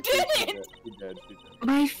 you didn't! She did.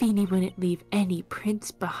 My Feeny wouldn't leave any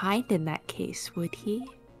prints behind in that case, would he?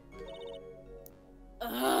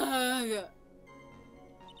 Ugh.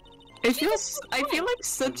 I feel like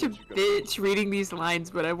such a bitch reading these lines,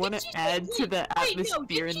 but I want Did to you add say- to the wait, no,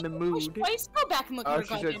 atmosphere did and the she push mood. twice? Go back and look at Oh, her she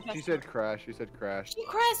goddamn said testament. crash. She said crash. She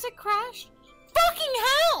said crash? Fucking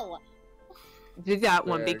hell! Did that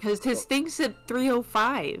one There, because his go. thing said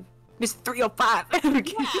 305. Miss 305.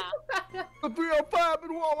 Yeah. The 305 in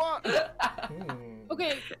Walmart.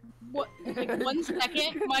 Okay, what? Like 1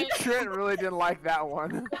 second. My Trent really didn't like that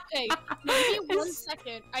one. okay, give me 1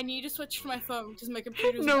 second. I need to switch to my phone because my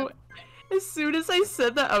computer's No, not- as soon as I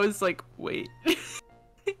said that, I was like, wait. Mr.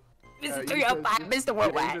 You 305, said- Mr.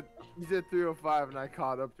 Worldwide. You said 305 and I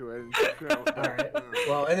caught up to it. And Alright.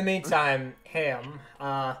 Well, in the meantime, Ham,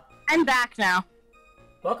 I'm back now.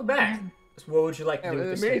 welcome back. What would you like to Ham, do in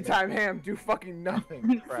with the this statement? meantime, Ham, do fucking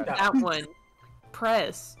nothing. Crash. That one.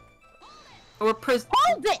 Press. Or press.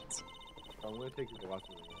 Hold it! I'm gonna take you to watch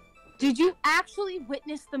it. Did you actually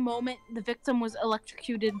witness the moment the victim was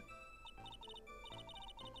electrocuted?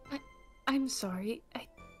 I'm sorry. I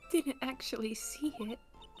didn't actually see it.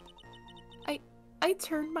 I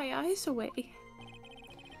turned my eyes away.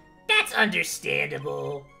 That's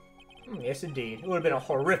understandable. Yes, indeed. It would have been a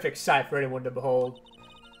horrific sight for anyone to behold.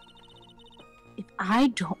 If I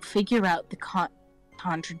don't figure out the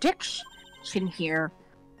contradiction here,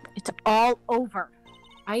 it's all over.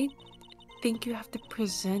 I think you have to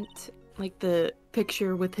present like the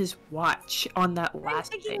picture with his watch on that I'm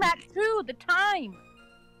last thinking thing. that too, the time.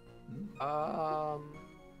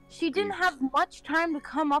 She didn't have much time to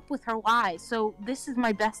come up with her lie, so this is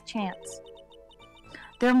my best chance.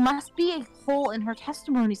 There must be a hole in her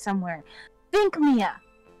testimony somewhere. Think, Mia.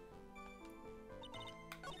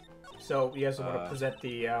 So, you guys want to present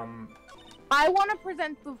the, I want to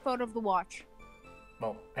present the photo of the watch.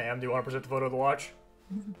 well, Ham, do you want to present the photo of the watch?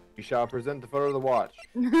 You shall present the photo of the watch.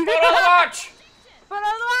 Photo of the watch! Photo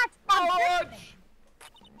of the watch!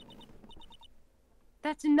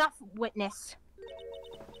 That's enough, witness.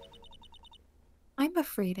 I'm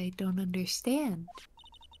afraid I don't understand.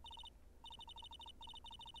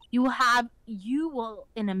 You will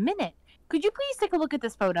in a minute. Could you please take a look at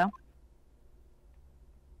this photo?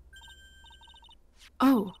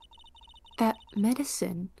 Oh, that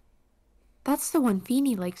medicine. That's the one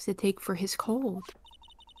Feeny likes to take for his cold.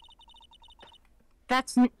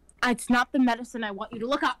 It's not the medicine I want you to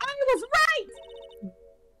look at. I was right!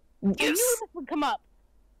 I knew Yes! this would come up.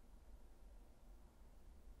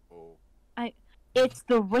 Oh. It's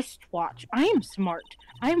the wristwatch. I am smart.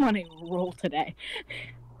 I'm on a roll today.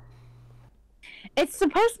 It's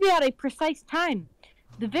supposed to be at a precise time.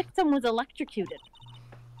 The victim was electrocuted.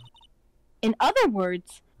 In other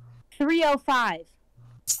words, 3:05.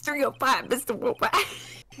 It's 305, Mr. Worldwide.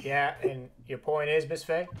 Yeah, and your point is, Miss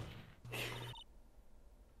Faye?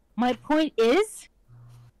 My point is,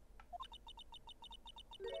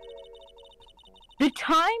 the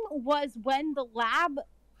time was when the lab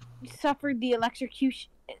suffered the electrocution.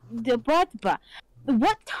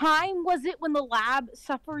 What time was it when the lab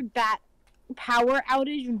suffered that power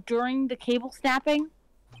outage during the cable snapping?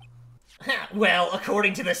 Well,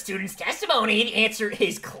 according to the student's testimony, the answer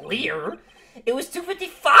is clear. It was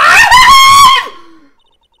 2:55.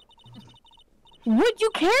 Would you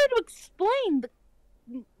care to explain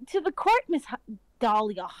to the court, Miss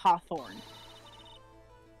Dahlia Hawthorne.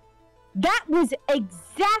 That was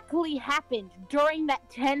exactly happened during that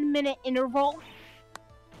 10-minute interval.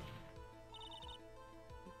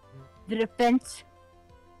 The defense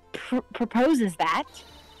proposes that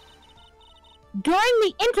during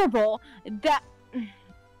the interval that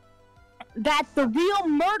the real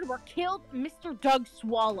murderer killed Mr. Doug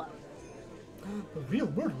Swallow. The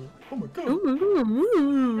real murderer? Oh my god.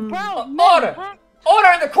 Bro, Order! Order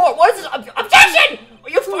in the court! What is this? Objection! Are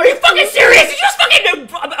you fucking serious? Did you just fucking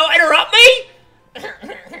interrupt me?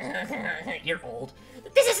 You're old.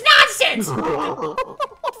 This is nonsense!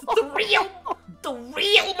 The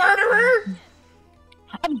real murderer?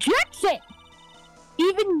 Objection!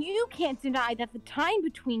 Even you can't deny that the time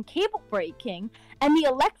between cable breaking and the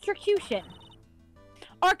electrocution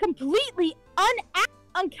are completely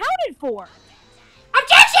unaccounted for.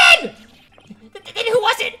 Objection! Then who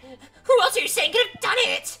was it? Who else are you saying could have done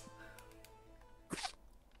it?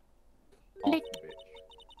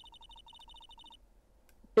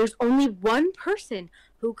 There's only one person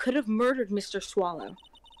who could have murdered Mr. Swallow.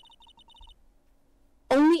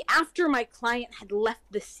 Only after my client had left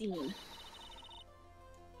the scene.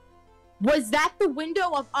 Was that the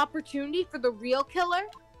window of opportunity for the real killer?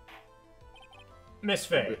 Miss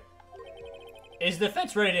Faye, is the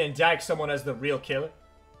defense ready to indict someone as the real killer?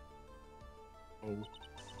 Oh.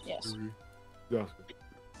 Yes. Yes.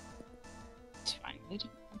 It's fine.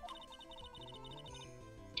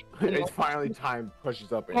 It's finally time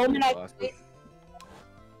pushes up.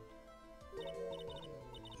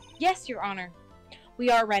 Yes, Your Honor. We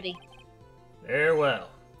are ready. Very well.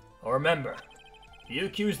 Remember, if you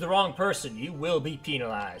accuse the wrong person, you will be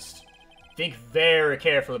penalized. Think very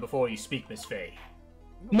carefully before you speak, Miss Faye.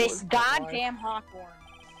 Miss Goddamn Hawthorne.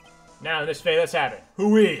 Now, Miss Faye, let's have it.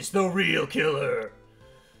 Who is the real killer?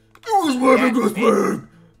 It was Mother Goodman!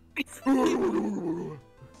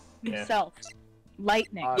 Himself.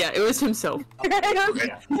 Lightning. Yeah, it was himself.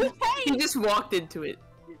 Yeah. He just walked into it.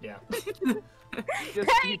 Yeah.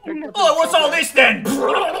 Hey! Oh, what's all this then?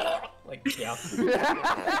 Like, yeah.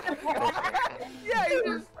 Yeah,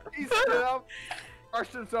 he stood up,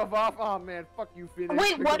 brushed himself off. Oh man, fuck you, Phoenix.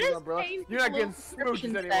 Wait, Pick what up his does umbrella. Payne's You're not getting little smooches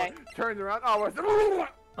description anymore. say? Turns around. Oh, what's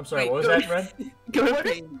I'm sorry, Wait, what was that, Ren? Go to What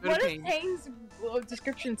Payne. Go to does Payne. Payne's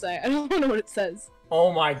description say? I don't know what it says.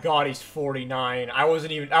 Oh my god, he's 49. I was a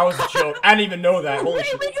joke. I didn't even know that. Holy Wait,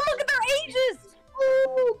 shit. we can look at their ages!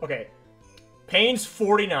 Ooh. Okay. Payne's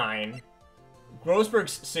 49.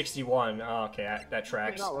 Grossberg's 61. Oh, okay, that He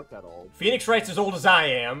tracks. not look that old. Phoenix Wright's as old as I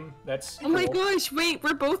am. That's Oh my cool. gosh, wait,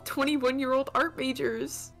 we're both 21-year-old art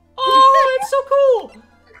majors. Oh, that's so cool!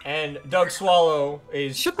 And Doug Swallow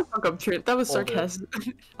is... Shut the fuck up, Trent. That was Older. sarcasm.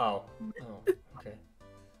 Oh. Oh, okay.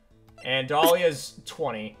 And Dahlia's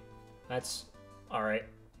 20. That's... Alright.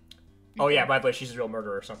 Oh yeah, by the way, she's a real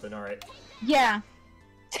murderer or something, alright. Yeah.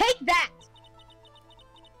 Take that!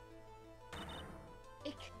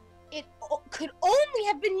 It could only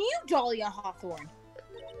have been you, Dahlia Hawthorne.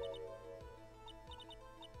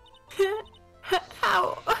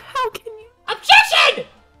 How can you? Objection!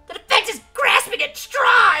 The defense is grasping at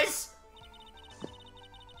straws!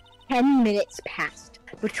 10 minutes passed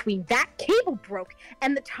between that cable broke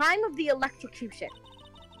and the time of the electrocution.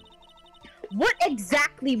 What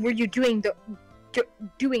exactly were you doing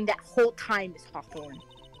doing that whole time, Miss Hawthorne?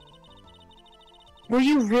 Were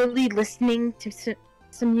you really listening to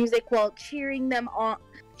some music while cheering them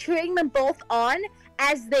both on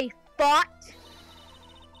as they fought?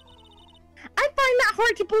 I find that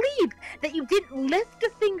hard to believe, that you didn't lift a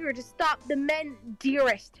finger to stop the men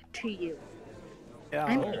dearest to you. Yeah.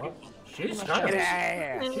 Oh, wow. She's kind of...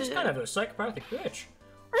 Yeah. She's kind of a psychopathic bitch.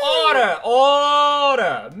 Order!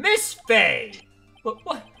 Order! Miss Faye!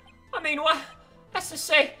 What? I mean, what? That's to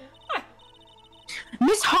say...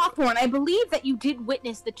 Miss Hawthorne, I believe that you did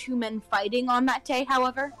witness the two men fighting on that day,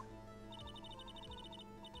 however.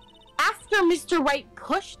 After Mr. Wright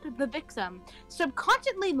pushed the victim,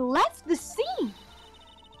 subconsciously left the scene.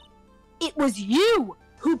 It was you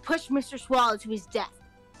who pushed Mr. Swallow to his death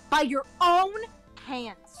by your own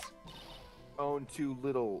hands. Own two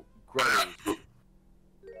little grows.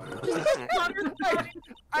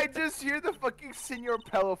 I just hear the fucking Senor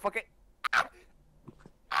Pello fucking.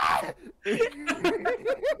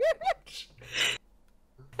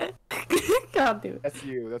 God, dude. That's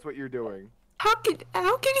you. That's what you're doing. How can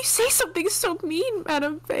you say something so mean,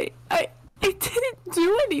 Madam Faye? I didn't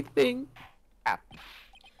do anything.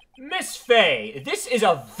 Miss Faye, this is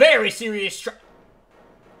a very serious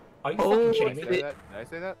Are you fucking kidding me? Did I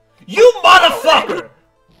say that? You motherfucker!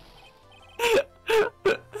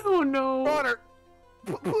 Oh no. Honor.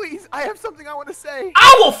 Please, I have something I want to say.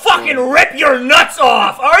 I will fucking rip your nuts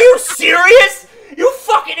off! Are you serious? You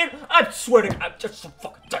fucking... I swear to God, I'm just so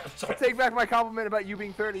fucking... I take back my compliment about you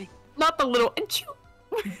being 30. Not the little inch.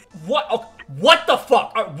 What? Oh, what the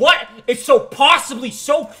fuck? What is so possibly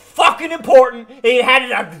so fucking important that you had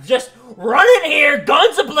to just run in here,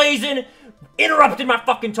 guns a-blazing, interrupting my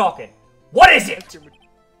fucking talking? What is it?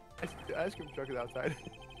 The ice cream truck is outside.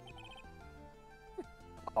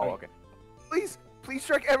 Oh, okay. Please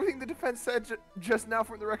strike everything the defense said just now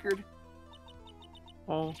from the record.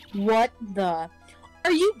 Oh. What the?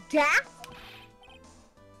 Are you daft?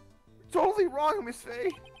 Totally wrong, Miss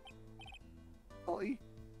Faye. Ollie.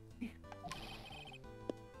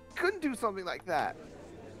 Couldn't do something like that.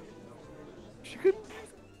 She couldn't.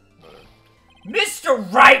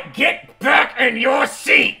 Mr. Wright, get back in your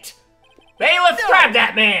seat! Bailiff, grab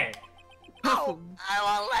that man! Oh,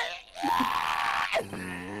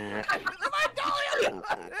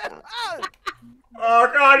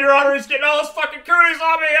 Oh God, Your Honor, he's getting all his fucking cooties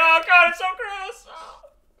on me! Oh God, it's so gross! Oh.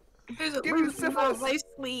 There's a Give me the loose on syphilis. my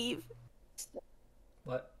sleeve.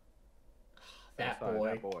 What? That Sorry, boy.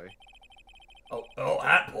 that boy. Oh,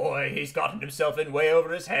 that boy. He's gotten himself in way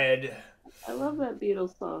over his head. I love that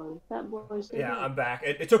Beatles song. That boy's so Yeah, good. I'm back.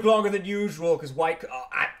 It took longer than usual because White.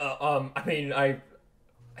 I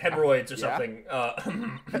hemorrhoids or Yeah? something.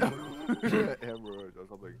 Hemorrhoids or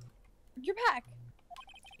something. You're back.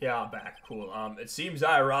 Yeah, I'm back. Cool. It seems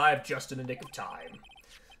I arrived just in the nick of time.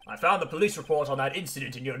 I found the police report on that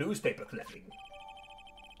incident in your newspaper clipping.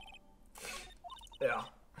 Yeah.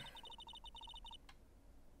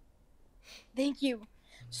 Thank you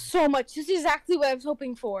so much. This is exactly what I was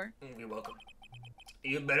hoping for. You're welcome.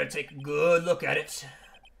 You better take a good look at it.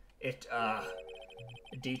 It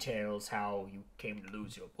details how you came to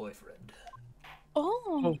lose your boyfriend.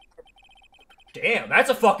 Oh. Damn, that's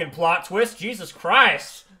a fucking plot twist. Jesus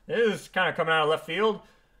Christ. This is kind of coming out of left field.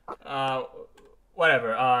 Whatever.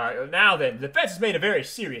 Now then, the defense has made a very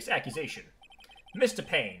serious accusation. Mr.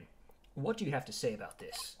 Payne, what do you have to say about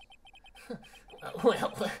this?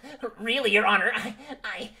 Well, really, Your Honor,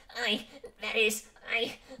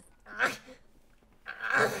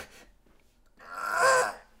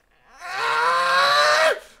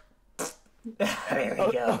 There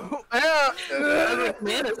we go.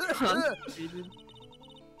 Man, it's constipated.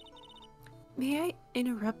 May I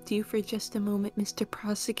interrupt you for just a moment, Mr.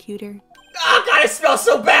 Prosecutor? Oh God, it smells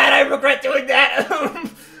so bad. I regret doing that.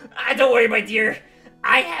 Don't worry, my dear.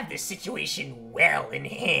 I have this situation well in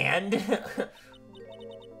hand.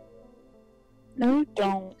 No,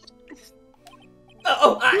 don't.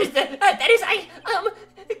 That is,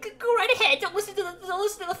 go right ahead. Don't listen to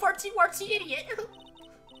the fartsy idiot.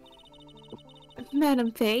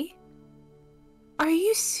 Madam Faye, are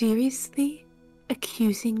you seriously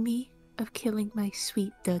accusing me of killing my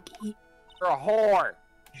sweet Dougie? You're a whore.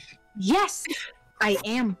 Yes, I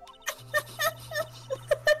am.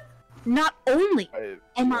 Not only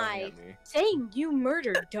am I saying you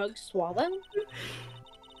murdered Doug Swallow,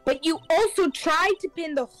 but you also tried to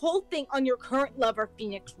pin the whole thing on your current lover,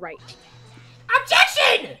 Phoenix Wright.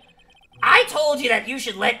 Objection! I told you that you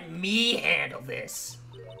should let me handle this.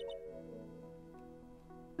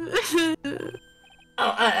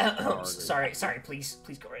 Sorry, please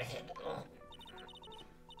go right ahead. Oh.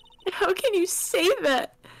 How can you say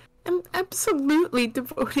that? I'm absolutely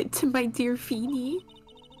devoted to my dear Feeny.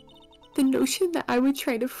 The notion that I would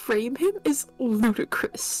try to frame him is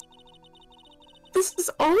ludicrous. This is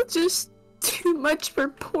all just too much for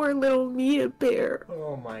poor little Mia Bear.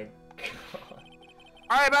 Oh my God.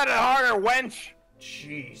 I bet it harder, wench.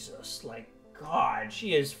 Jesus, like, God,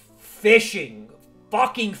 she is fishing.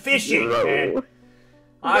 Fucking fishing, man.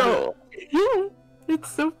 No. Yeah,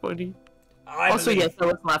 it's so funny. Also, yes, I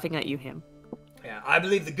was laughing at you, him. Yeah, I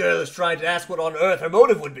believe the girl is trying to ask what on earth her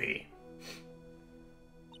motive would be.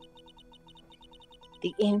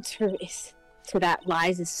 The answer is to that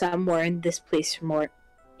lies somewhere in this place, Mort.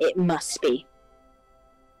 It must be.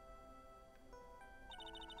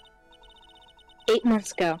 8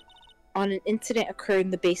 months ago, an incident occurred in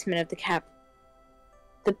the basement of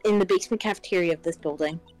the basement cafeteria of this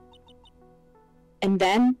building. And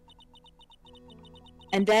then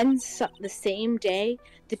the same day,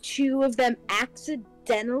 the two of them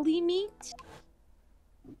accidentally meet.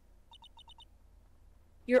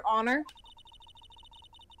 Your Honor,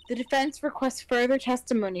 the defense requests further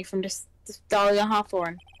testimony from Dahlia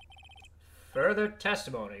Hawthorne. Further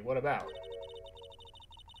testimony? What about?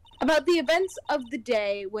 About the events of the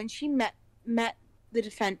day when she met the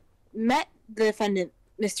defendant,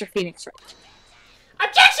 Mr. Phoenix Wright.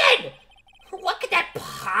 Objection! What could that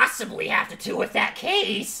possibly have to do with that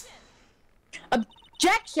case?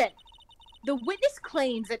 Objection! The witness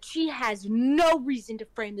claims that she has no reason to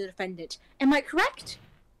frame the defendant. Am I correct?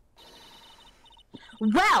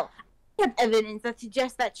 Well, I have evidence that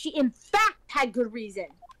suggests that she in fact had good reason.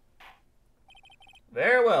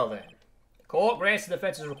 Very well, then. The court grants the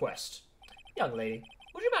defense's request. Young lady,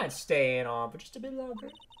 would you mind staying on for just a bit longer?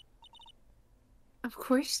 Of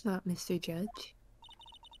course not, Mr. Judge.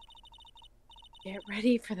 Get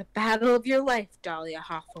ready for the battle of your life, Dahlia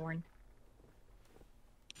Hawthorne.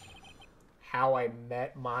 How I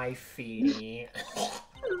Met My Feeny.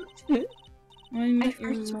 I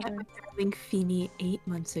first met my darling Feeny 8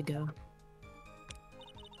 months ago.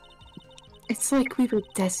 It's like we were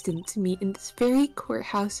destined to meet in this very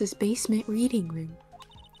courthouse's basement reading room.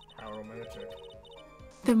 How romantic.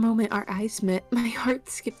 The moment our eyes met, my heart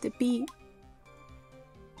skipped a beat.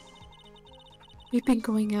 We've been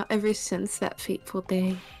going out ever since that fateful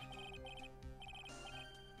day.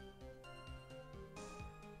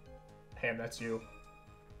 Ham, that's you.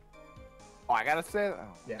 Oh, I gotta say that.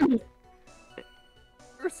 Oh. Yeah.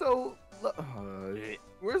 We're so lovey-wovey.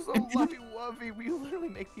 We literally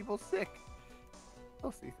make people sick.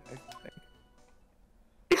 I'll see.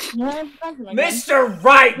 Mr.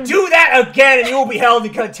 Wright, do that again and you will be held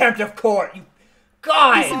in contempt of court. You,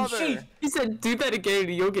 God, He said, "Do that again,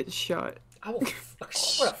 and you'll get shot." I will.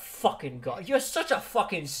 What a fucking god! You're such a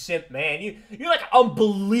fucking simp, man. You're like an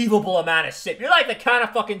unbelievable amount of simp. You're like the kind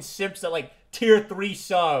of fucking simps that like tier 3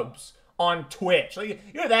 subs on Twitch. Like,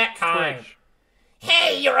 you're that kind. Twitch.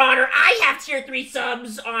 Hey, Your Honor, I have tier 3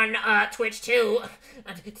 subs on Twitch too.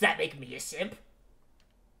 Does that make me a simp?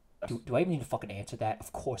 Do I even need to fucking answer that?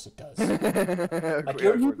 Of course it does. Like,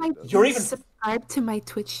 You're even subscribed to my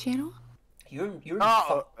Twitch channel? You're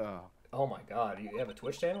oh my god, you have a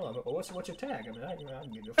Twitch channel? I mean, what's your tag? I mean, I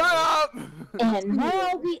can give you a Shut up! And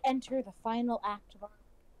now we enter the final act of our...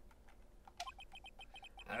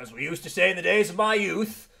 As we used to say in the days of my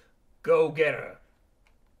youth, go get her.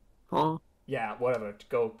 Huh? Yeah, whatever.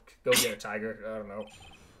 Go get her, Tiger. I don't know.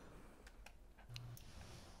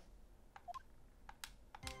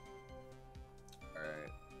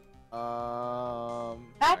 Alright.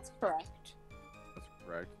 That's correct. That's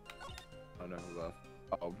correct. I don't know who left.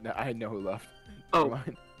 Oh, no, I know who left. Oh.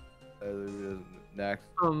 Never mind. Next.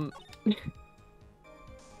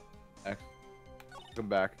 Next. Come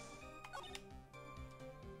back.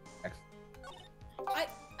 Next. I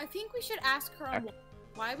think we should ask her on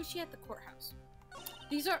why was she at the courthouse.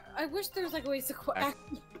 These are. I wish there was like ways to Why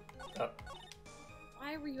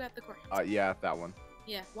were you at the courthouse? Yeah, that one.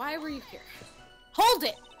 Yeah. Why were you here? Hold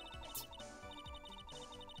it.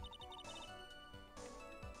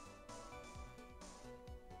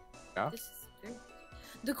 Yeah? This is very...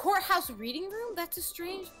 The courthouse reading room? That's a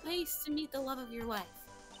strange place to meet the love of your life.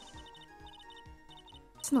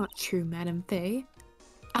 It's not true, Madam Faye.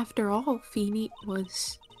 After all, Feeny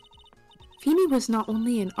was not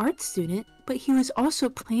only an art student, but he was also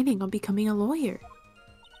planning on becoming a lawyer.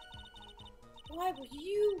 Why were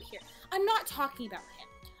you here? I'm not talking about him.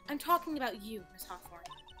 I'm talking about you, Miss Hawthorne.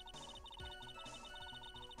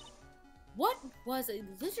 What was a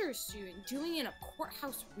literary student doing in a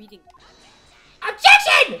courthouse reading room?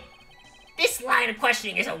 Objection! This line of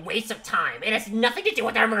questioning is a waste of time. It has nothing to do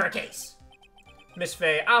with our murder case. Miss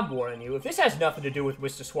Faye, I'm warning you. If this has nothing to do with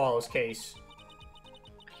Mr. Swallow's case...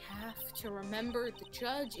 I have to remember the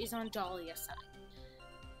judge is on Dahlia's side.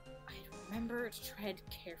 I remember to tread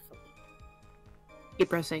carefully. Keep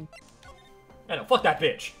pressing. I know, fuck that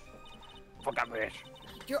bitch. Fuck that bitch.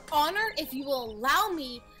 Your Honor, if you will allow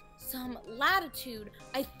me some latitude,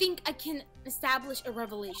 I think I can establish a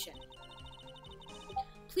revelation.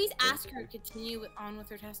 Please ask her to continue on with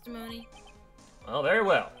her testimony. Well, very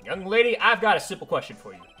well. Young lady, I've got a simple question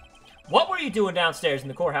for you. What were you doing downstairs in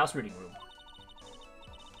the courthouse reading room?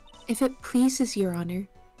 If it pleases Your Honor,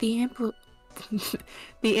 the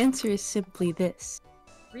answer is simply this.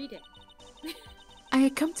 Read it. I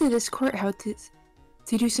had come to this courthouse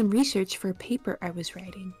to do some research for a paper I was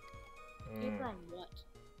writing. Paper on what?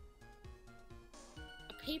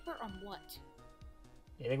 A paper on what?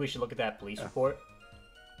 You think we should look at that police report?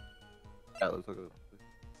 Yeah, let's look at it.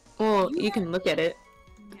 Well, you can look at it.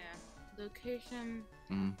 Yeah. Location.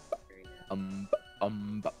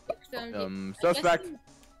 Suspect.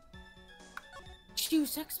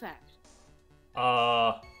 Choose suspect.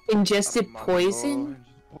 Ingested poison?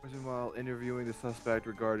 Poison while interviewing the suspect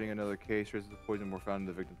regarding another case. Traces of poison were found in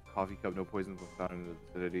the victim's coffee cup. No poison was found in the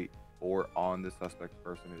vicinity or on the suspect's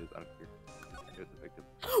person. It is unclear. The victim.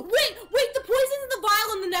 Wait! The poison's in the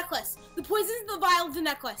vial in the necklace. The poison's in the vial of the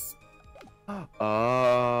necklace.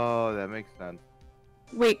 Oh, that makes sense.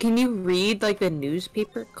 Wait, can you read, like, the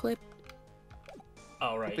newspaper clip?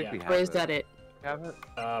 Oh, right, yeah. Where's that it? Have it?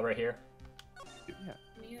 Right here. Yeah.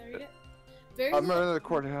 Can you read it? Very I'm little- in the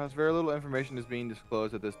courthouse. Very little information is being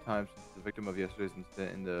disclosed at this time since the victim of yesterday's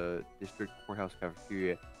incident in the district courthouse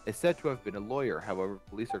cafeteria is said to have been a lawyer. However,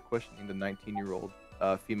 police are questioning the 19-year-old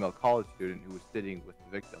female college student who was sitting with the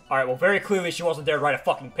victim. Alright, well, very clearly she wasn't there to write a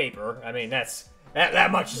fucking paper. I mean,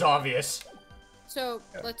 that much is obvious. So,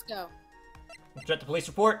 let's go. Check the police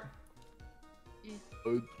report.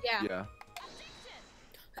 Yeah. Yeah.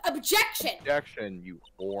 Objection! Objection, you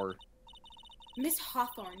whore. Miss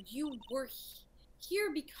Hawthorne, you were here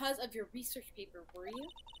because of your research paper, were you?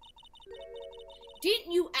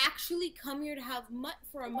 Didn't you actually come here to have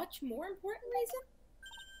for a much more important reason?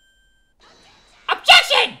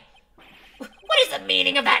 Objection! What is the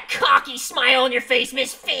meaning of that cocky smile on your face,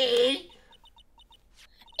 Miss Fee?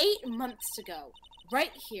 8 months ago,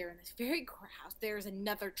 right here in this very courthouse, there is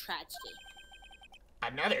another tragedy.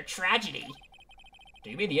 Another tragedy? Do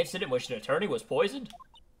you mean the incident in which an attorney was poisoned?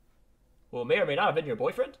 Well, may or may not have been your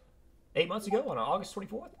boyfriend? 8 months ago on August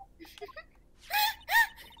 24th?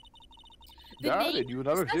 Yeah, did you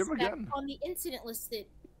never see him suspect again? On the incident listed,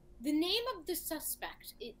 the name of the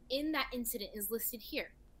suspect in that incident is listed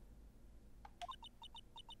here.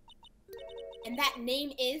 And that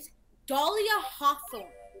name is Dahlia Hawthorne.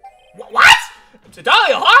 What? To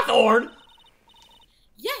Dahlia Hawthorne?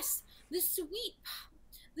 Yes, the sweetie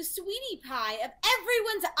pie of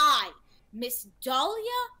everyone's eye, Miss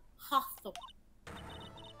Dahlia Hawthorne.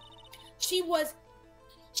 She was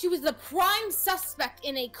the prime suspect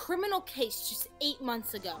in a criminal case just 8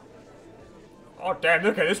 months ago. Oh, damn,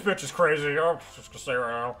 look at this bitch is crazy. I'm just gonna say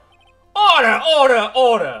right now.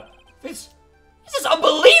 Order! This is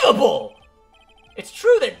unbelievable! It's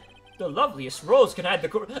true that the loveliest rose can add the...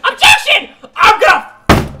 Objection! I'm gonna...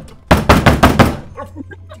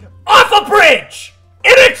 Off a bridge!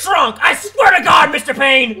 In a trunk! I swear to God, Mr.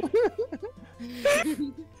 Payne!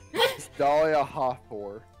 Dahlia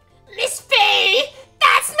Hawthorne. Miss Fee!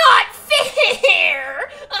 That's not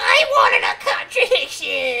fair! I wanted a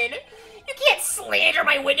contradiction! You can't slander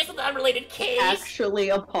my witness with an unrelated case! Actually,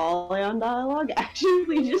 Apollyon dialogue?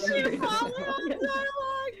 Actually, just straight up Apollyon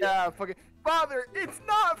dialogue? Yeah, fucking father, it's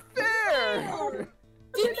not fair.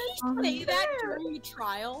 Didn't he say that during the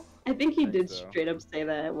trial? I think he did so. straight up say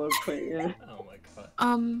that at one point, yeah. Oh my God.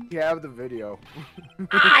 You have the video.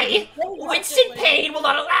 Winston Payne, will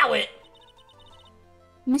not allow it!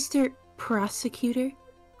 Mr. Prosecutor,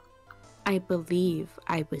 I believe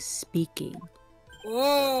I was speaking.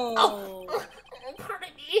 Whoa. Oh,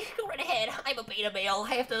 pardon me. Go right ahead. I'm a beta male.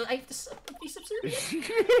 I have to be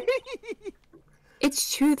subservient.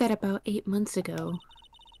 It's true that about 8 months ago,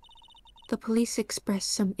 the police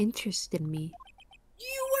expressed some interest in me.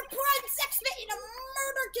 You were prime suspect in a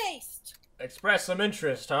murder case! Express some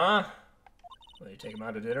interest, huh? Will you take him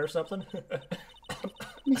out to dinner or something?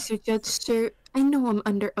 Mr. Judge, sir, I know I'm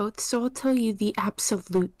under oath, so I'll tell you the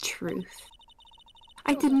absolute truth.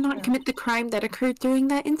 I did not commit the crime that occurred during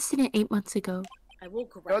that incident 8 months ago. I will You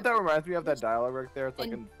know what grab that reminds me of? That dialogue right there. It's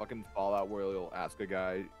like in fucking Fallout where you'll ask a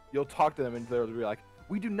guy, you'll talk to them and they'll be like,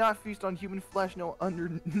 "We do not feast on human flesh, no,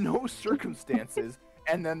 under no circumstances."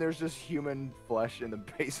 And then there's just human flesh in the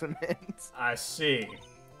basement. I see.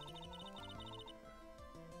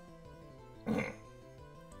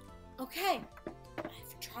 Okay,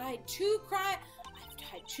 I've tried two crimes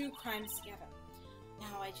together.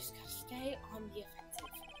 Now I just gotta stay on the offensive.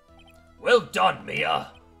 Well done,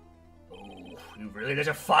 Mia. Oh, you really lit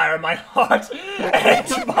a fire in my heart and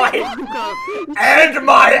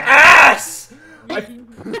my ass.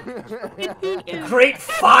 Great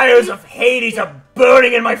fires of Hades are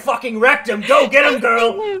burning in my fucking rectum. Go get him,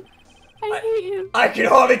 girl. I hate him. I can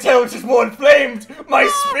hardly tell which is more inflamed, my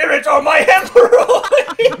spirit or my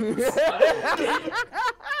hemorrhoids.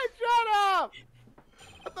 Shut up!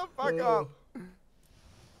 Shut the fuck up!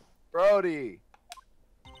 Brody!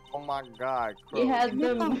 Oh my god, He had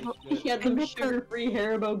Crody. them sugar-free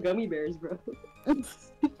Haribo gummy bears, bro.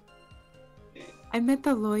 I met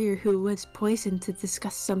the lawyer who was poisoned to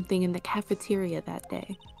discuss something in the cafeteria that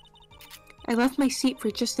day. I left my seat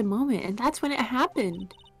for just a moment, and that's when it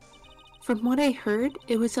happened. From what I heard,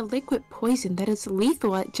 it was a liquid poison that is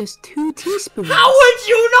lethal at just 2 teaspoons. How would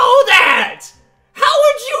you know that? How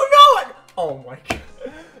would you know it? Oh my god.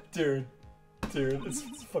 Dude, it's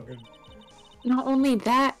fucking... Not only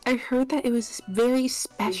that, I heard that it was this very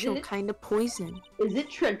special it? kind of poison. Is it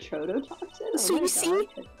Tretrototoxin? So you see,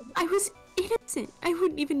 I was innocent. I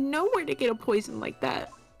wouldn't even know where to get a poison like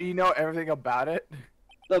that. Do you know everything about it?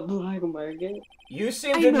 The black market. You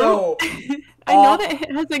seem I to know. know. I know that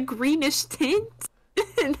it has a greenish tint.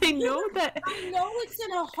 and I know that. I know it's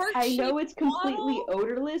in a heart. I know it's completely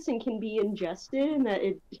odorless and can be ingested, and that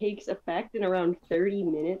it takes effect in around 30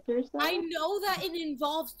 minutes or so. I know that it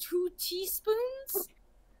involves 2 teaspoons.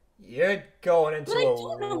 You're going into But I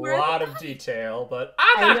don't know a where lot it's of at. detail, but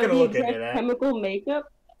I'm not know gonna the look into exact that. chemical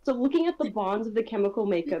makeup. So looking at the bonds of the chemical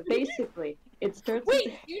makeup, basically, it starts Wait,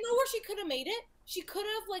 with... you know where she could have made it? She could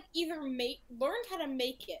have like either learned how to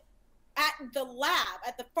make it at the lab,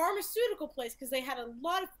 at the pharmaceutical place, because they had a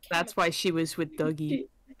lot of That's why she was with Dougie.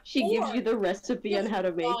 She gives Or- you the recipe on how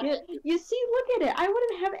to make Got it. You see, look at it. I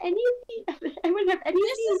wouldn't have any of the This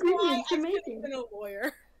is why ingredients I to make should have it. been a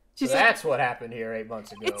lawyer. So She's like, that's what happened here 8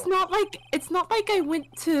 months ago. it's not like I went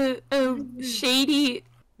to a shady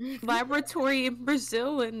laboratory in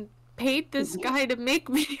Brazil and paid this guy to make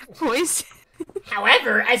me poison.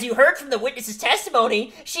 However, as you heard from the witness's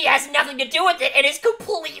testimony, she has nothing to do with it and is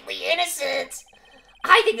completely innocent.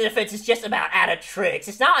 I think the defense is just about out of tricks.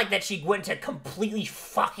 It's not like that she went into completely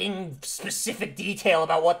fucking specific detail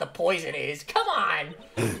about what the poison is. Come on.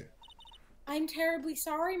 I'm terribly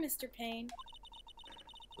sorry, Mr. Payne,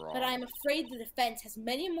 but I'm afraid the defense has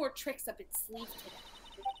many more tricks up its sleeve today.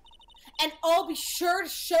 And I'll be sure to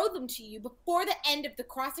show them to you before the end of the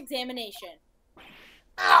cross-examination.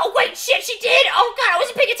 Oh, wait, shit, she did! Oh, God, I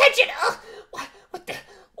wasn't paying attention! What the?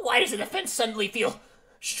 Why does the defense suddenly feel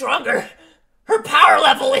stronger? Her power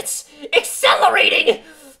level, it's accelerating!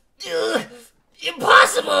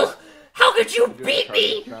 Impossible! How could you beat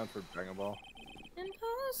me? Impossible.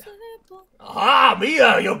 Ah,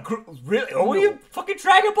 Mia, you're really? Oh, you fucking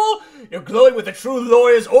Dragon Ball? You're glowing with a true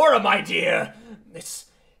lawyer's aura, my dear. It's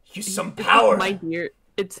use some power. My dear,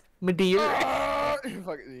 it's my dear.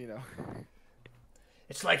 You know.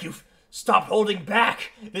 It's like you've stopped holding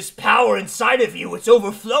back. This power inside of you, it's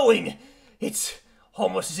overflowing. It's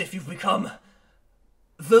almost as if you've become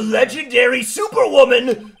the legendary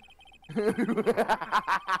Superwoman. The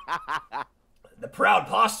proud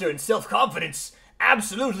posture and self-confidence,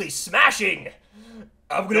 absolutely smashing.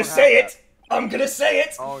 I'm gonna say it. I'm gonna say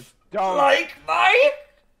it. Oh, don't. Like my...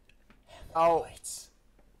 Oh.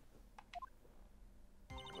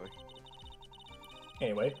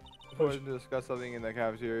 Anyway. I was to discuss something in the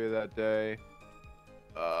cafeteria that day.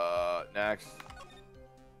 Next.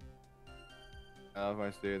 That was my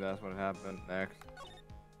student, that's what happened. Next.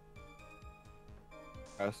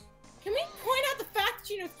 Yes. Can we point out the fact that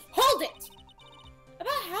you know? Hold it!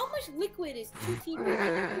 About how much liquid is 2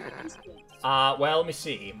 teaspoons? Well, let me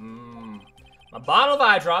see. My bottle of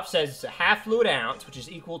eye drop says half fluid ounce, which is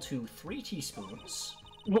equal to 3 teaspoons.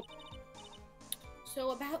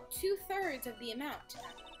 So about 2/3 of the amount.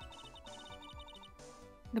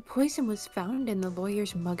 The poison was found in the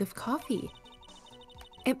lawyer's mug of coffee.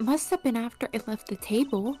 It must have been after it left the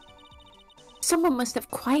table. Someone must have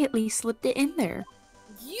quietly slipped it in there.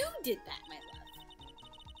 You did that, my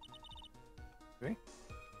love. Me?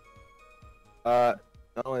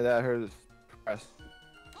 Not only that, I heard this press.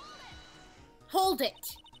 Hold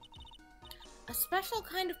it! A special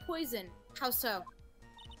kind of poison. How so?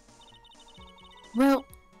 Well,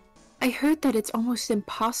 I heard that it's almost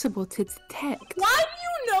impossible to detect. Why do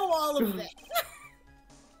you know all of this?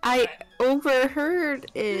 I overheard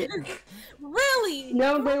it. Really?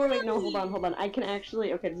 No, wait, no, hold on. I can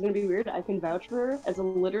actually, okay, this is gonna be weird. I can vouch for her as a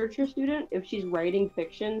literature student. If she's writing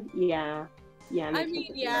fiction, yeah. I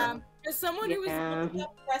mean, yeah. As someone who was looking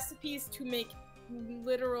up recipes to make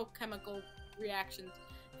literal chemical reactions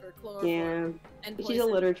for chloroform and poison. She's a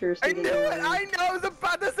literature I student. knew it! I know! I was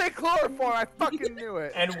about to say chloroform! I fucking knew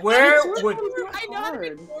it! And where would I know how to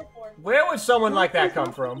make chloroform. where would someone like that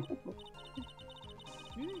come from?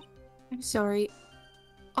 I'm sorry.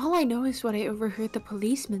 All I know is what I overheard the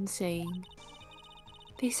policeman saying.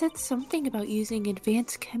 They said something about using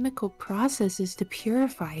advanced chemical processes to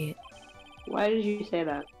purify it. Why did you say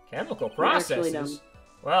that? Chemical You're actually processes. dumb.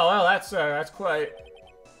 Well, that's quite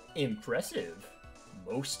impressive.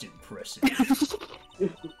 Most impressive. The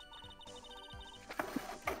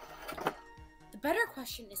better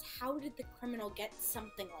question is, how did the criminal get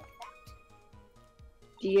something like that?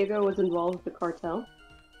 Diego was involved with the cartel.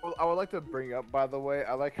 Well, I would like to bring up, by the way,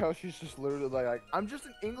 I like how she's just literally like, I'm just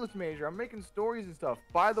an English major, I'm making stories and stuff.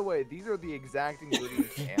 By the way, these are the exact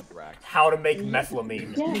ingredients to anthrax. How to make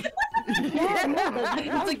methylamine. Yeah,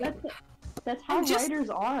 that's how writers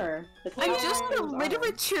are. That's how I'm just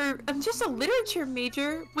writers a are. literature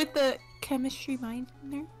major with a chemistry minor. You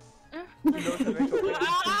know what that makes me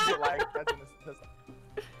like? That's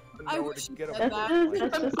I nowhere wish to you get said away.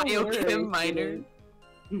 That's just a Biochem literary minor. student.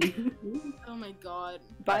 Oh my god.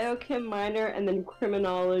 Biochem minor and then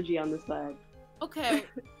criminology on the side. Okay.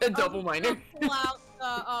 A double minor. Pull out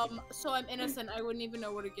So I'm innocent. I wouldn't even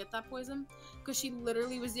know where to get that poison, because she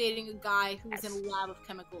literally was dating a guy who was in a lab of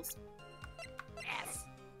chemicals. Yes.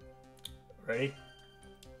 Ready?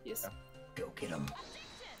 Yes. Go get him.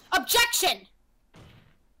 Objection!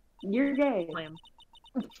 You're gay.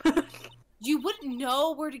 You wouldn't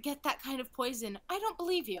know where to get that kind of poison. I don't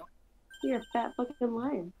believe you. You're a fat fucking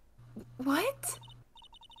lion. What?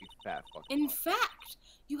 You fat fucking. In fact,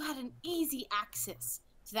 you had an easy access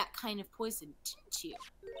to that kind of poison, didn't you?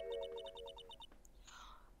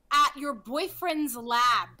 At your boyfriend's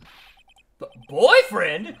lab.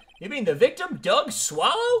 Boyfriend? You mean the victim, Doug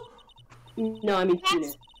Swallow? No, I mean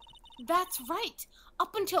penis. That's right.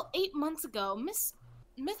 Up until 8 months ago, Miss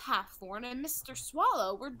Hathorn and Mr.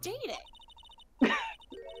 Swallow were dating.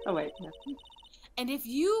 Oh wait. No. And if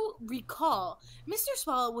you recall, Mr.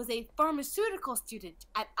 Swallow was a pharmaceutical student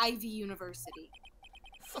at Ivy University.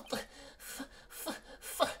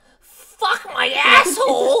 Fuck my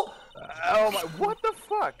asshole! Oh my! What the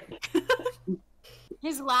fuck?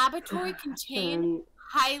 His laboratory contained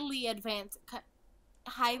highly advanced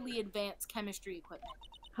chemistry equipment.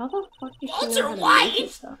 How the fuck did she Walter know how to White! make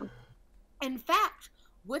it, though? In fact,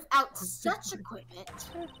 without such equipment,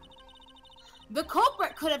 the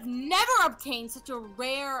culprit could have never obtained such a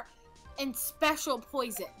rare and special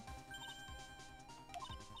poison.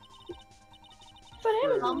 But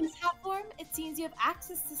Well, Miss Hathorn, it seems you have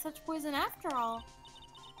access to such poison after all.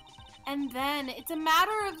 And then it's a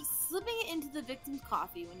matter of slipping it into the victim's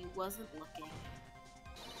coffee when he wasn't looking.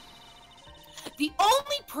 The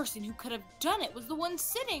only person who could have done it was the one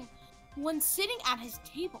sitting at his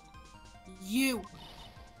table. You.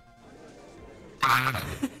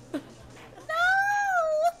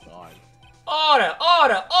 Order!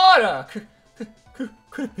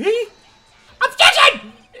 Could it be?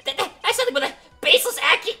 Objection! That's something with a baseless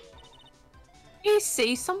accusation. Can you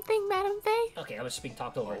say something, Madam Faye? Okay, I was just being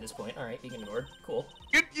talked over at this point. Alright, being ignored. Cool.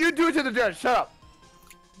 You do it to the judge. Shut up.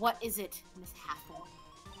 What is it, Miss Hathorn?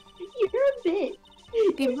 You're a bitch.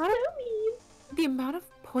 The amount of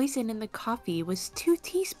poison in the coffee was 2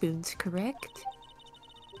 teaspoons, correct?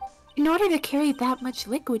 In order to carry that much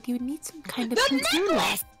liquid, you would need some kind of container.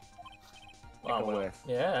 Oh, well,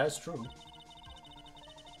 yeah, that's true.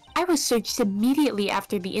 I was searched immediately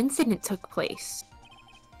after the incident took place.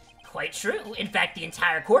 Quite true. In fact, the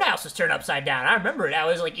entire courthouse was turned upside down. I remember it. I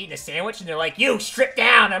was like eating a sandwich and they're like, "You, strip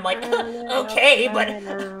down." I'm like, okay, but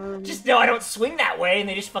just know I don't swing that way. And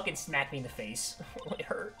they just fucking smacked me in the face. It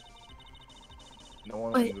hurt. No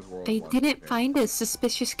one But in this world they wants to didn't be. find a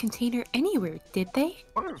suspicious container anywhere, did they?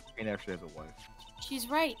 I wonder if Kane actually has a wife. She's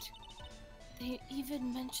right. They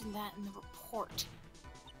even mentioned that in the report.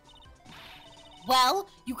 Well,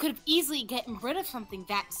 you could have easily gotten rid of something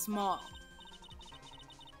that small.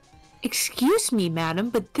 Excuse me, madam,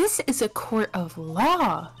 but this is a court of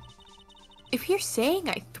law. If you're saying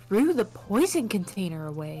I threw the poison container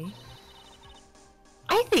away,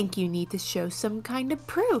 I think you need to show some kind of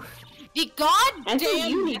proof. The goddamn And so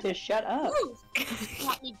you need to shut up. proof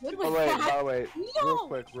got me good with Oh wait, that. real No!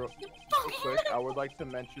 quick, real quick. I would like to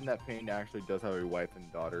mention that Payne actually does have a wife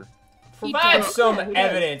and daughter. Provide does. some Yeah, he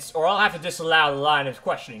does. evidence, or I'll have to disallow the line of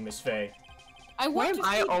questioning, Miss Faye. I want to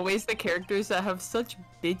see. always the characters that have such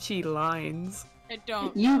bitchy lines? I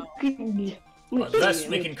don't. You know. can. Unless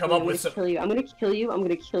we can come up with some. Kill you. I'm gonna kill you. I'm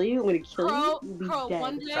gonna kill you. I'm gonna kill Crow, you. You'll be Crow, dead.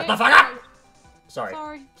 one day. Shut the fuck up!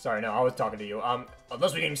 Sorry. Sorry. No, I was talking to you.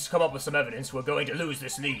 Unless we can come up with some evidence, we're going to lose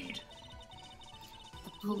this lead. The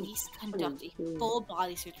police conduct a full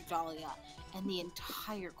body search of Dahlia and the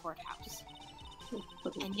entire courthouse.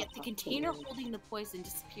 And yet the container holding the poison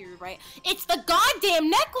disappeared, right? It's the goddamn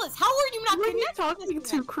necklace! How are you not connected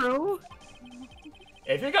to Crow?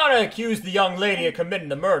 If you're gonna accuse the young lady of committing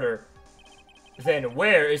the murder, then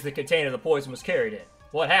where is the container the poison was carried in?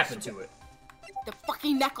 What happened to it? The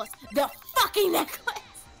fucking necklace! The fucking necklace!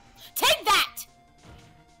 Take that!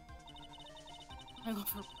 I love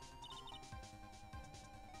her.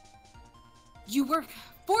 You were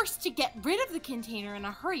forced to get rid of the container in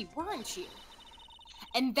a hurry, weren't you?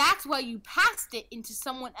 And that's why you passed it into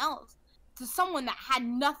someone else, to someone that had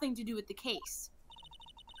nothing to do with the case.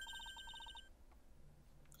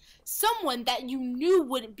 Someone that you knew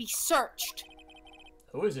wouldn't be searched.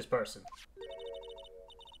 Who is this person?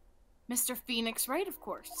 Mr. Phoenix Wright, of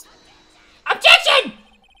course. Objection!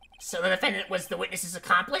 So the defendant was the witness's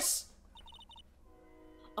accomplice?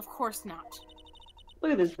 Of course not.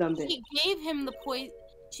 Look at this dumb bitch. She gave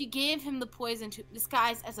him the poison to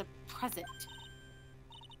disguise as a present.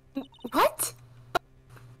 What?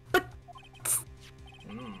 That's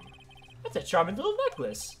a charming little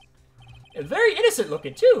necklace. And very innocent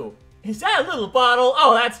looking, too. Is that a little bottle?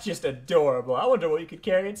 Oh, that's just adorable. I wonder what you could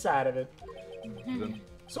carry inside of it.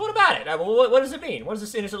 So what about it? What does it mean? What does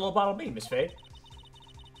this innocent little bottle mean, Miss Faye?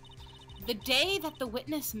 The day that the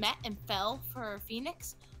witness met and fell for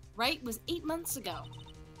Phoenix, Wright, was 8 months ago.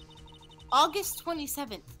 August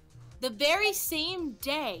 27th. The very same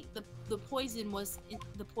day the poisoning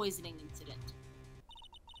incident.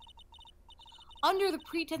 Under the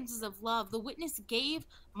pretenses of love, the witness gave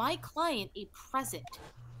my client a present.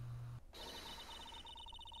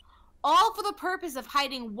 All for the purpose of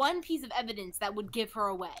hiding one piece of evidence that would give her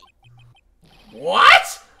away.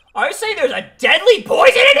 What? Are you saying there's a deadly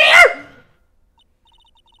poison in here?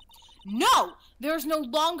 No! There's no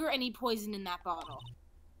longer any poison in that bottle.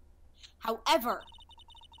 However,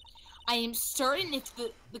 I am certain if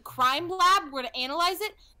the crime lab were to analyze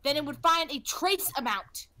it, then it would find a trace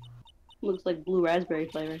amount. Looks like blue raspberry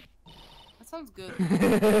flavor. That sounds good.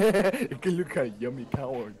 It can look kind of yummy,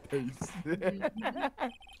 kind of taste.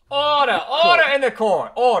 Order in the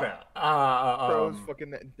court. Order. Bros,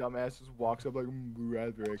 fucking that dumbass just walks up like blue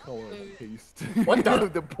raspberry, kind of taste. What the?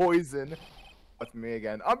 The poison. That's me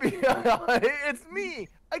again. It's me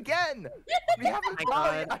again. We haven't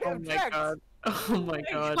died. I Oh have my checked. god. Oh my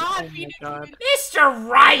god. Oh my god. Mr.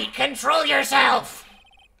 Wright, control yourself!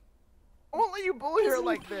 I won't let you bully her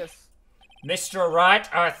like this. Mr. Wright,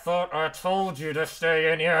 I thought I told you to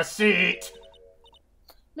stay in your seat.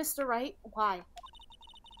 Mr. Wright, why?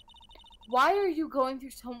 Why are you going through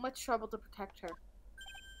so much trouble to protect her?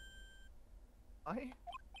 Oh.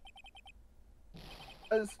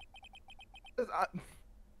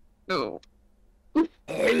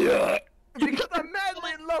 Because I'm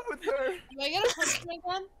madly in love with her. Do I get a punishment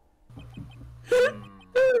again?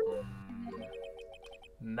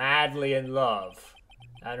 Madly in love.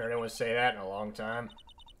 I haven't heard anyone say that in a long time.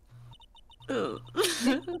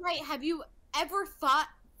 Mr. Wright, have you ever thought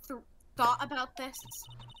about this?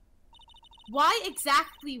 Why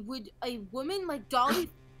exactly would a woman like Dolly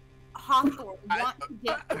Hawthorne want to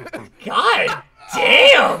get... God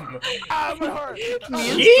damn! I'm hurt.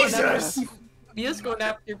 Jesus! Mia's going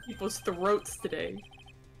after people's throats today.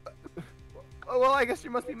 Oh, well, I guess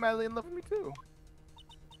you must be madly in love with me too.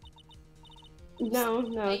 No,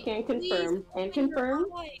 can't confirm. Can't confirm.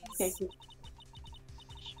 Can't confirm.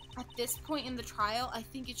 At this point in the trial, I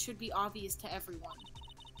think it should be obvious to everyone.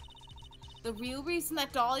 The real reason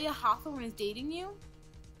that Dahlia Hawthorne is dating you?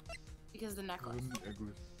 Because of the necklace.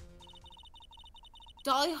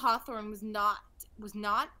 Dahlia Hawthorne was not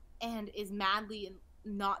and is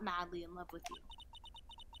not madly in love with you.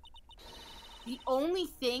 The only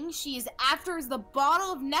thing she is after is the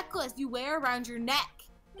bottle of necklace you wear around your neck.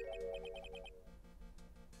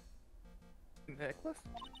 Necklace?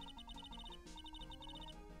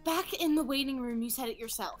 Back in the waiting room, you said it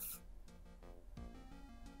yourself.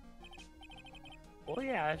 Oh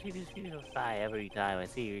yeah, she just sigh every time I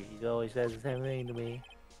see her. She always says the same thing to me.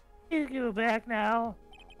 You give it back now.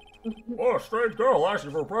 Oh, a strange girl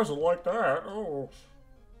asking for a present like that. Oh.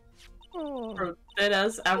 Bro, dead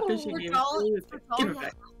ass after she gave it to For give Dahlia it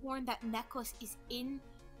back. Hawthorne, that necklace is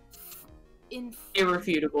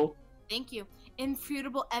Irrefutable. thank you.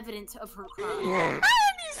 Infutable evidence of her crime. And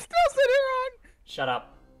he's still sitting on. Shut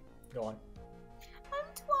up. Go on. I'm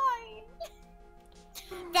twine.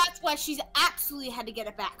 That's why she's absolutely had to get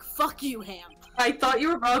it back. Fuck you, Ham. I thought you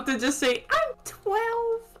were about to just say, I'm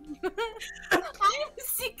 12. I'm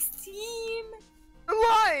 16. You're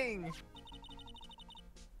lying.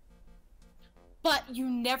 But you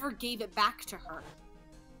never gave it back to her.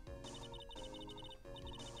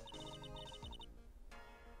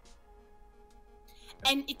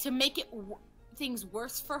 And to make it things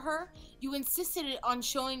worse for her, you insisted on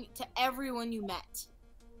showing it to everyone you met.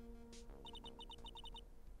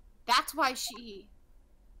 That's why she...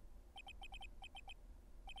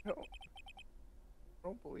 No. I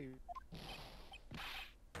don't believe it.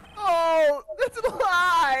 Oh, that's a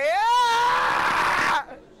lie! Ah!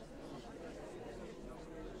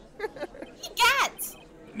 Get!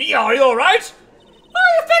 Mia, are you alright? Oh,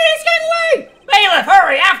 your Phineas getting away! Bailiff,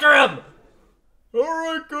 hurry, after him!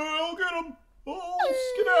 Alright, girl, I'll get him. Oh,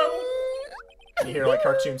 skedaddle. You hear like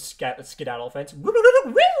cartoon skedaddle fence.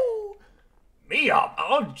 Mia,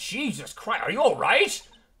 oh, Jesus Christ, are you alright?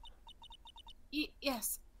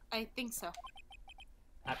 Yes, I think so.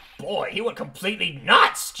 That boy, he went completely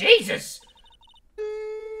nuts, Jesus!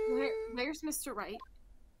 Where's Mr. Wright?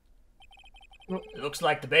 Looks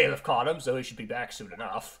like the bailiff caught him, so he should be back soon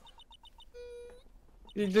enough.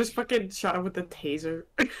 You just fucking shot him with a taser.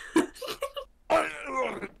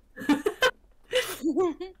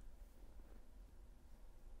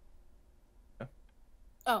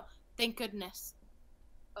 Oh, thank goodness.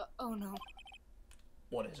 Oh no.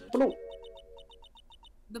 What is it? Oh,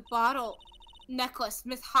 The bottle necklace,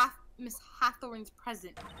 Miss Hathorn's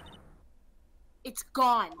present. It's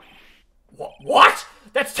gone. What?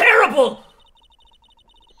 That's terrible!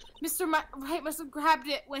 Mr. Wright must have grabbed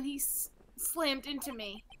it when he slammed into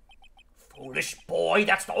me. Foolish boy,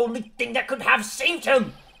 that's the only thing that could have saved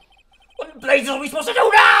him! What in blazes are we supposed to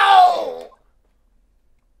do now?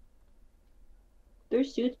 their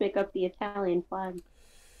suits make up the Italian flag.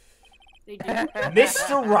 They do.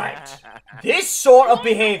 Mr. Wright, this sort of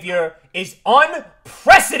behavior is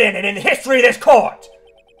unprecedented in the history of this court!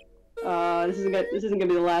 This isn't gonna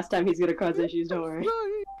be the last time he's gonna cause issues, don't worry.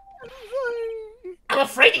 I'm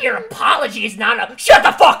afraid that your apology is not enough. Shut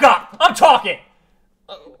the fuck up! I'm talking!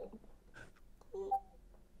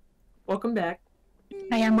 Welcome back.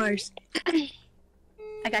 I am Mars.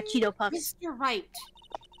 I got Cheeto Puffs. Mr. Wright,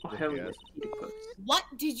 Oh, hell Yes. yes. what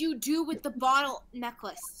did you do with the bottle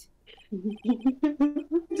necklace?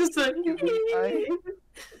 Just like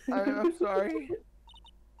I'm sorry.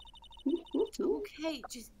 Okay,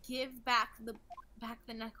 just give back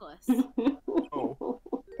the necklace. Oh,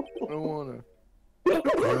 I don't wanna. I'm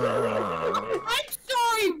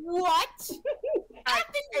sorry, what? I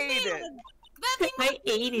That thing ate made it. That thing I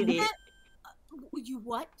ate it. You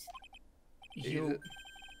what? You...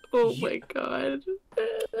 Oh my god.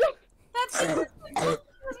 That's You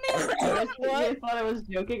guys thought I was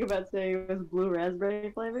joking about saying it was blue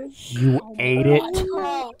raspberry flavored? You ate it?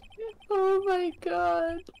 Oh, Oh my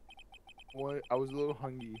god. What? I was a little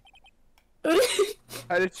hungry. I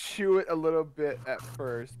had to chew it a little bit at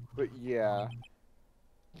first, but yeah.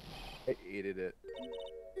 I ate it.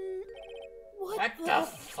 What the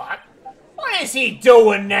fuck? What is he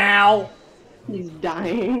doing now? He's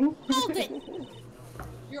dying. Hold it!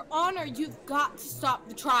 Your Honor, you've got to stop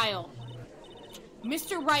the trial.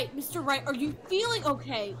 Mr. Wright, are you feeling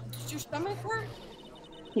okay? Does your stomach hurt?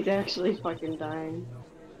 He's actually fucking dying.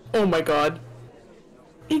 Oh my god.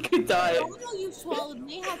 He could die. The oil you swallowed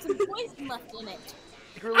may have some poison left in it.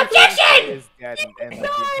 Objection! Is dead, and like,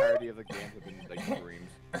 the entirety of the games have been like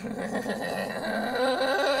dreams.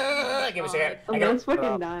 Give me a second. The man's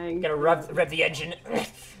fucking dying. Gotta rev the engine.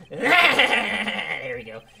 There we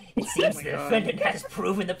go. It seems the defendant has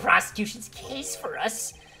proven the prosecution's case for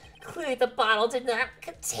us. Clearly the bottle did not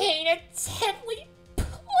contain a deadly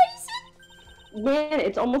poison. Man,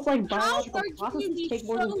 it's almost like How biological are you processes take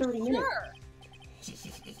more than 30 minutes. sure?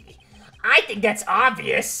 I think that's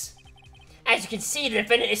obvious. As you can see, the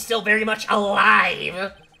defendant is still very much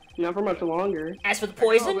alive. Not for much longer. As for the I got a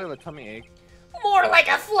poison, bit of a tummy ache. more like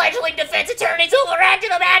a fledgling defense attorney's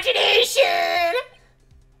overactive imagination. I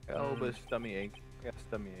got a little bit of stomach ache. I got a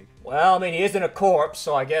stomach ache. Well, I mean, he isn't a corpse,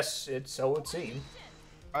 so I guess so it would seem.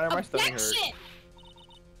 I know my stomach hurt. Objection!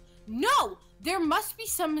 No! There must be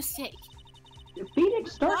some mistake. The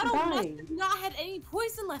Phoenix The starts bottle must dying. have not had any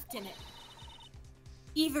poison left in it.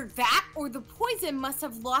 Either that, or the poison must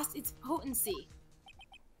have lost its potency.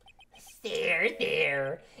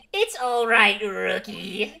 There. It's all right,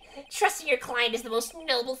 rookie. Trusting your client is the most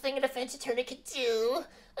noble thing a defense attorney could do.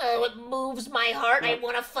 Oh, it moves my heart. I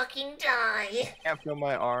want to fucking die. I can't feel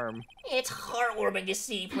my arm. It's heartwarming to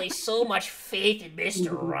see you place so much faith in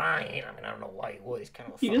Mr. Ryan. I mean, I don't know why he would. He's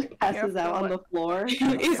kind of a He fucking... just passes out on the floor.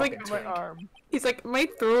 He's like, My arm. he's like, my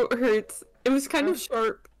throat hurts. It was kind of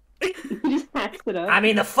sharp. He just hacks it up. I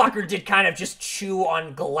mean, the fucker did kind of just chew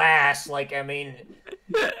on glass. Like, I mean,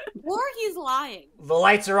 Or he's lying. the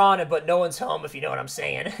lights are on, but no one's home, if you know what I'm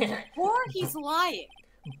saying. Or he's lying.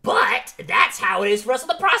 But that's how it is for us on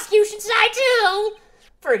the prosecution side, too.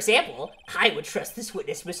 For example, I would trust this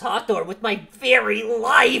witness, Miss Hawthorne, with my very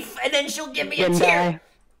life, and then she'll give me a tear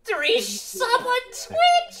sub on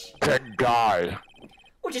Twitch. That guy.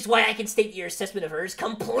 Which is why I can state that your assessment of her is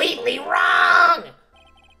completely wrong.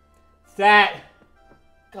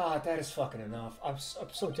 God, that is fucking enough. I'm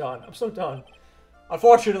so done. I'm so done.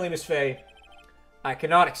 Unfortunately, Miss Faye, I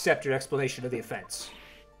cannot accept your explanation of the offense.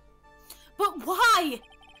 But why?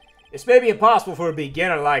 This may be impossible for a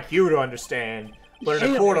beginner like you to understand, but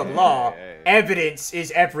in a court of law, evidence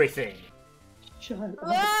is everything. Shut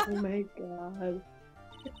up. Oh my god.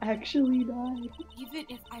 Actually died. Even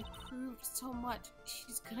if I proved so much,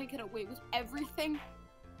 she's gonna get away with everything.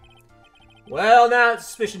 Well, now that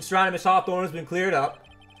suspicion surrounding Miss Hawthorne has been cleared up,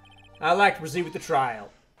 I'd like to proceed with the trial.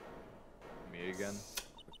 Me again?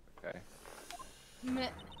 Okay.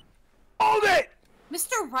 Hold it!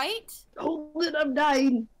 Mr. Wright? Hold it, I'm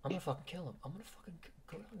dying. I'm gonna fucking kill him. I'm gonna fucking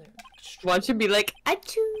go down there. Watch him be like,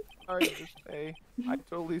 achoo. Sorry, Miss Faye.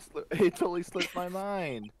 It totally slipped my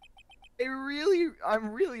mind. I'm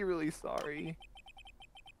really sorry.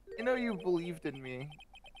 I know you believed in me.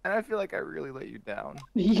 And I feel like I really let you down.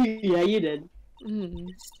 Yeah, you did.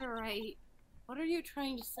 Mr. Wright, what are you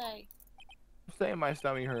trying to say? I'm saying my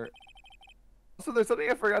stomach hurt. Also, there's something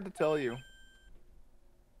I forgot to tell you.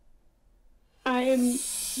 I am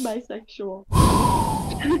bisexual.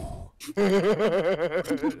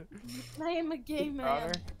 I am a gay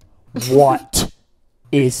man. What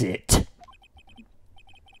is it?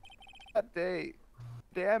 That day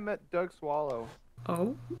I met Doug Swallow.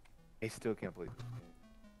 Oh? I still can't believe it.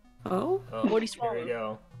 Oh? Oh, What do you there swallow? you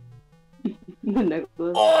go. The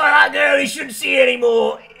necklace. Oh, that girl, you shouldn't see it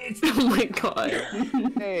anymore. It's... Oh my god.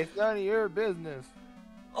 Hey, it's none of your business.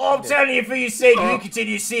 Oh, I'm telling you, for your sake, if you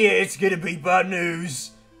continue to see it, it's gonna be bad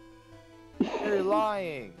news. You're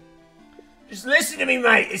lying. Just listen to me,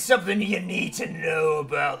 mate. There's something you need to know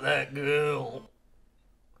about that girl.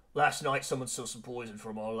 Last night, someone stole some poison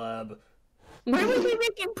from our lab. Why was he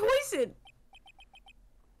making poison?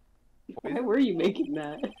 Why were you making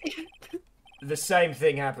that? The same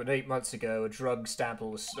thing happened 8 months ago. A drug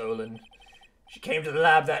sample was stolen. She came to the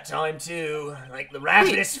lab that time, too. Like the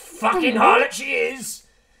ravenous fucking harlot she is.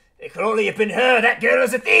 It could only have been her. That girl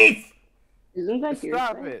is a thief! Isn't that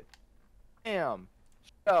Stop hearsay? it. Bam.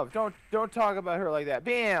 Shut up. Don't talk about her like that.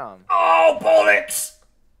 Bam. Oh, bollocks!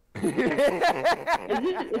 Isn't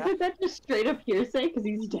that just straight up hearsay because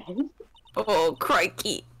he's dead? Oh,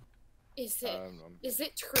 crikey. Is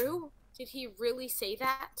it true? Did he really say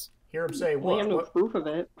that? Hear him say We what? have no What? proof of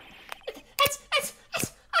it. That's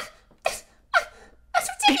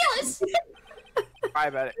ridiculous! Cry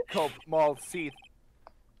about it. Cope, mauled, seeth.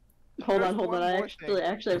 Hold There's on. one I more actually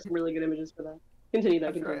thing. have some really good images for that. Continue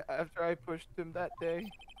that. Continue. After I pushed him that day,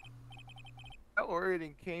 I worried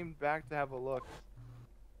and came back to have a look.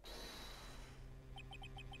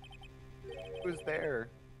 He was there.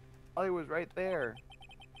 Ollie was right there.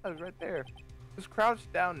 I was right there. Just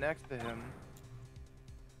crouched down next to him.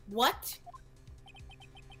 What?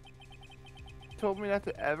 Told me not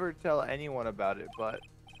to ever tell anyone about it, but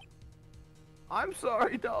I'm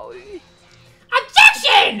sorry, Dolly.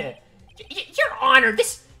 Objection! Your Honor, the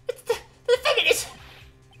defendant is...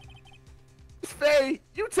 Faye,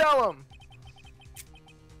 you tell him.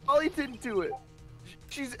 Ollie didn't do it.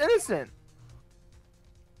 She's innocent.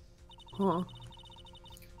 Huh.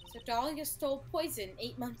 So Dahlia stole poison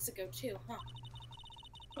 8 months ago too, huh?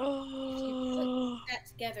 She Oh. put that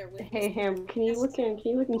together with Hey Ham, can you look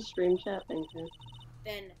in stream chat? Thank you.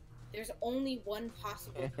 Then there's only one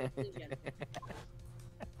possible conclusion.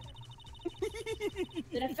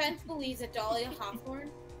 The defense believes that Dahlia Hawthorne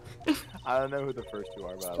I don't know who the first two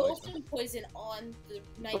are, but I stole like them. some poison on the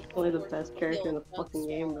night That's probably the before best she character in the killed Doug fucking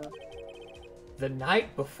game, Swallow. though. The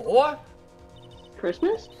night before?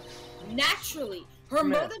 Christmas? Naturally, her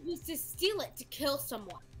Man. motive was to steal it to kill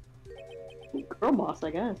someone. Girl boss,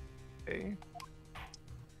 I guess. Okay.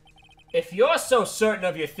 If you're so certain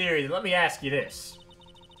of your theory, then let me ask you this.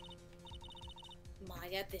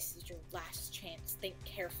 Maya, this is your last chance. Think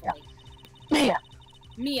carefully. Mia.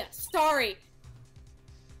 Mia, sorry.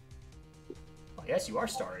 Oh, yes, you are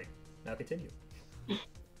sorry. Now continue.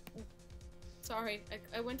 Sorry,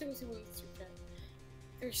 I went to go see what was chat.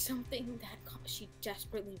 There's something that she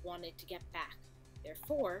desperately wanted to get back.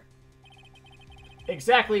 Therefore,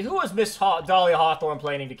 Exactly who was Miss Dahlia Hawthorne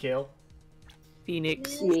planning to kill?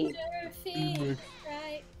 Phoenix. Me. Mr. Phoenix,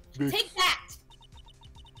 right? Take that!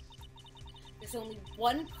 There's only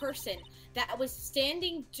one person that was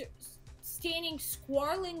standing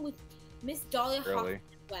squarreling with Miss Dahlia Really? Hawthorne's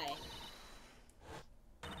way.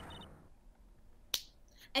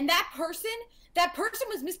 And that person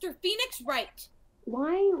was Mr. Phoenix Wright.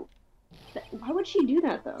 Why would she do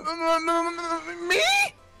that, though? Me?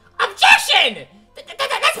 Objection!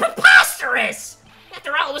 That's preposterous!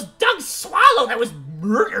 After all, it was Doug Swallow that was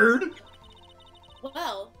murdered!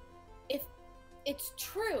 Well, if it's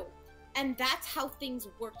true, and that's how things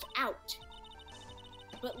worked out.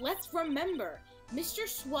 But let's remember, Mr.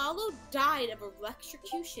 Swallow died of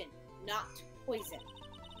electrocution, not poison.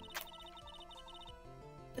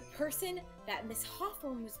 The person that Miss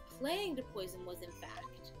Hawthorne was planning to poison was, in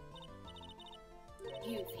fact,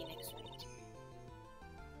 you, Phoenix Wright.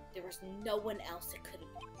 There was no one else it could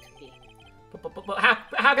be. But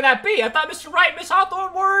how could that be? I thought Mr. Wright and Miss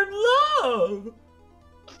Hawthorne were in love!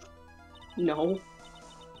 No.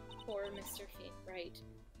 Poor Mr. Wright.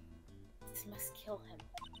 This must kill him.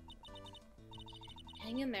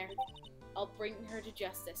 Hang in there. I'll bring her to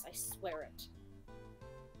justice, I swear it.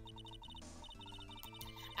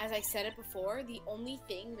 As I said it before, the only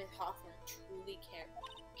thing Miss Hawthorne truly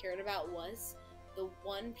cared about was the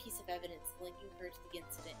one piece of evidence linking her to the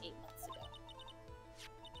incident 8 months ago.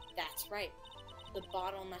 That's right, the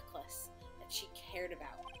bottle necklace that she cared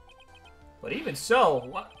about. But even so,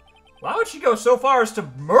 why would she go so far as to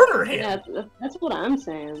murder him? Yeah, that's what I'm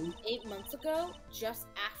saying. 8 months ago, just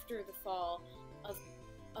after the fall of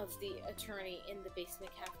the attorney in the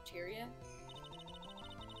basement cafeteria,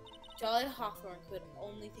 Dolly Hawthorne could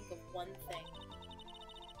only think of one thing.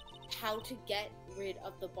 How to get rid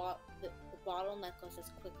of the bottle necklace as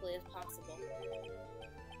quickly as possible.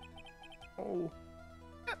 Oh,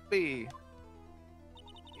 happy.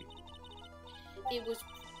 It was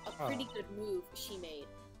a pretty good move she made,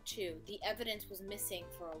 too. The evidence was missing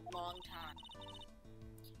for a long time.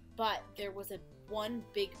 But there was one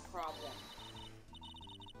big problem.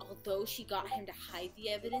 Although she got him to hide the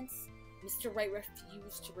evidence, Mr. Wright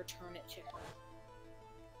refused to return it to her.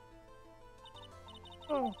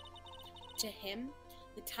 Oh. To him,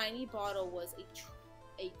 the tiny bottle was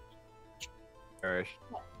a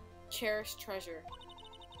cherished treasure.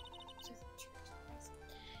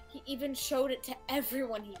 He even showed it to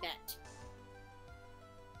everyone he met.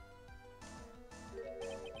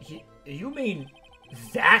 You mean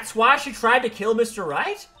that's why she tried to kill Mr.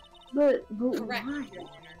 Wright? But Correct, why? Your Honor.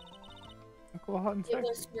 Go hot and It sexy.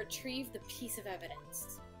 was to retrieve the piece of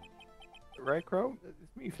evidence. Right, Crow?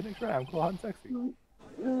 It's me, Phoenix Wright. I'm cool, hot and sexy.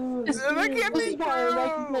 That can't be true!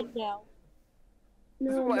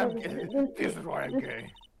 This is why I'm no, gay. This is why I'm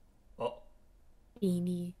gay. Oh,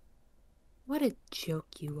 Beanie, what a joke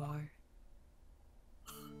you are.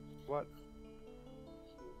 What?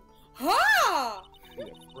 Ha! Yeah,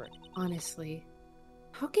 right. Honestly,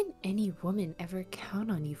 how can any woman ever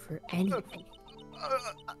count on you for anything?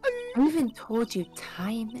 I've even told you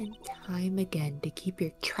time and time again to keep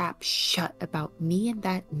your trap shut about me and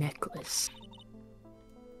that necklace.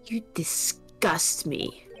 You disgust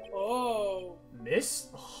me. Oh. Miss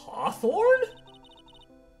Hawthorne?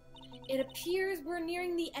 It appears we're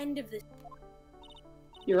nearing the end of this.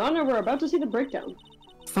 Your Honor, we're about to see the breakdown.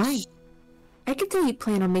 Fine. I can tell you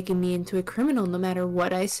plan on making me into a criminal no matter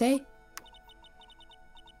what I say.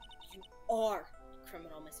 You are a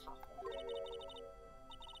criminal, Miss Hawthorne.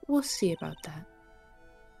 We'll see about that.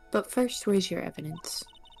 But first, where's your evidence?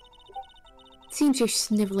 It seems your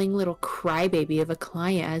sniveling little crybaby of a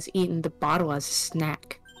client has eaten the bottle as a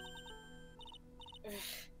snack.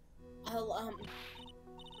 I'll,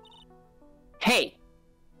 Hey!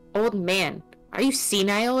 Old man, are you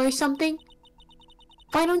senile or something?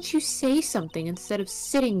 Why don't you say something instead of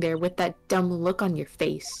sitting there with that dumb look on your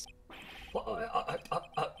face?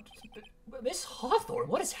 Miss Hawthorne,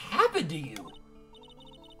 what has happened to you?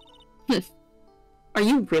 Are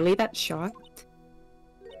you really that shocked?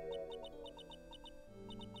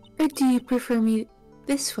 Or do you prefer me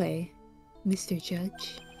this way, Mr.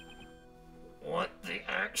 Judge? What the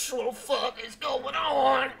actual fuck is going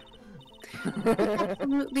on?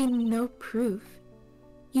 Absolutely no proof.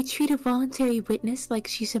 You treat a voluntary witness like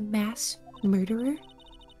she's a mass murderer?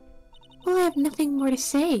 Well, I have nothing more to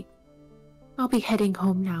say. I'll be heading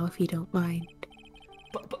home now if you don't mind.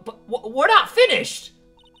 But we're not finished!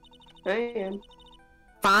 I am.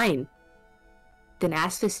 Fine. Then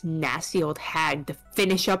ask this nasty old hag to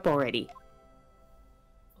finish up already.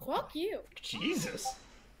 fuck you. Jesus.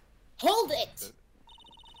 Hold it!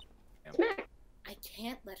 Smack. I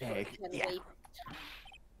can't let her Hey, get yeah. away.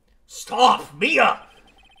 Stop, Mia!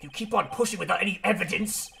 If you keep on pushing without any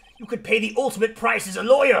evidence, you could pay the ultimate price as a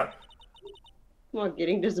lawyer! What,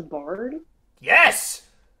 getting disbarred? Yes!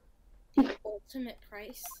 Ultimate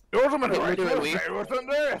price? Ultimate Wait, wait, wait. What's in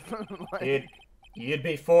there? You'd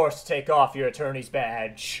be forced to take off your attorney's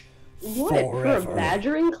badge. What? Forever. For a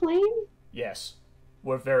badgering claim? Yes.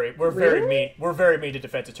 We're very Really? mean. We're very mean to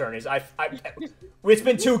defense attorneys. It's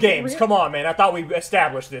been 2 games. Come on, man. I thought we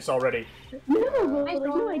established this already. No, but like,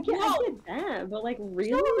 no, I get that, but like,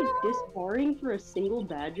 really, like, disbarring for a single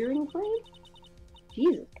badgering claim?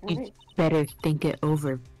 Jesus You Christ. better think it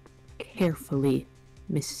over carefully,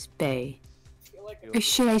 Miss Bay. Or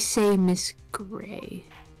should I say Miss Gray?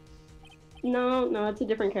 No, it's a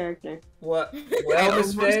different character. What? Well,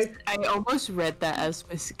 Miss Faye, I almost read that as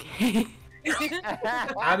Miss Gay.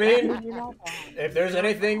 I mean, if there's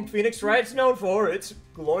anything Phoenix Wright's known for, it's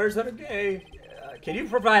lawyers that are gay. Can you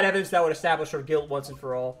provide evidence that would establish her guilt once and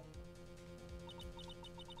for all?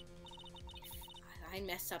 I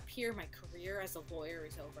mess up here, my career as a lawyer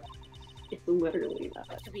is over. It's literally that.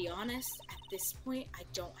 But to be honest, at this point, I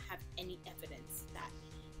don't have any evidence that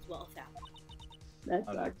is well founded. That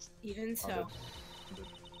sucks. Even so,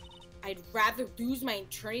 I'd rather lose my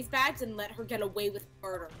attorney's badge than let her get away with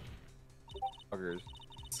murder. Fuckers.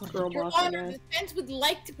 Girl Your boss, I Honor, guess. the defense would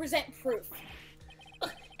like to present proof.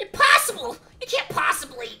 Impossible! You can't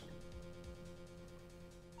possibly!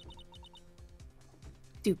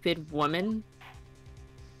 Stupid woman.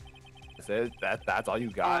 That's all you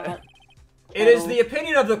got? It is the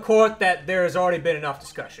opinion of the court that there has already been enough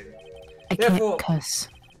discussion. I Therefore, can't cuss.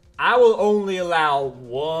 I will only allow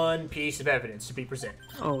one piece of evidence to be presented.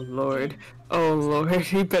 Oh lord. Oh lord,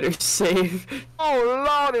 he better save. Oh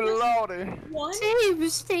lordy. One?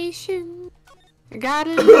 Save station. Got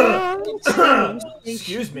it.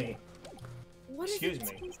 Excuse me. What is Excuse it me.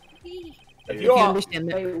 supposed to be? If you are, understand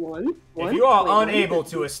that. Wait, one? if you are Wait, unable one?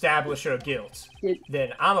 to establish her guilt, Did-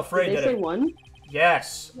 then I'm afraid Did they that say one?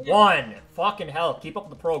 yes, one. Fucking hell, keep up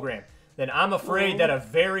with the program. Then I'm afraid that a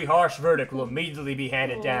very harsh verdict will immediately be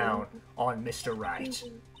handed down on Mr. Wright.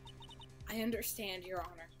 I understand, Your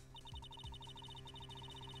Honor.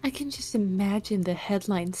 I can just imagine the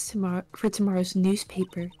headlines for tomorrow's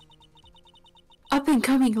newspaper. Up and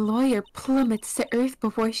coming lawyer plummets to earth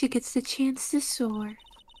before she gets the chance to soar.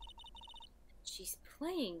 She's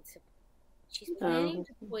planning to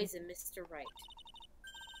poison Mr. Wright.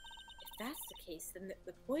 If that's the case, then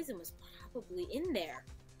the poison was probably in there.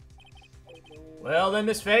 Well then,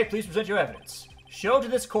 Miss Faye, please present your evidence. Show to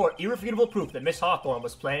this court irrefutable proof that Miss Hawthorne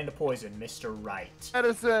was planning to poison Mr. Wright.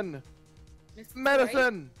 Medicine. Mr.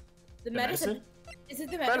 Medicine. Wright? The medicine? medicine? Is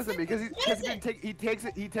it the medicine? Medicine because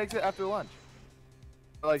he takes it after lunch.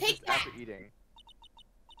 Like Take just after eating.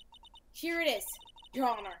 Here it is, Your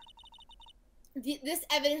Honor. This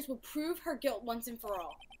evidence will prove her guilt once and for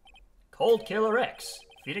all. Cold Killer X,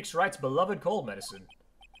 Phoenix Wright's beloved cold medicine.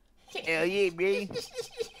 Hell yeah, me.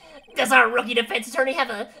 Does our rookie defense attorney have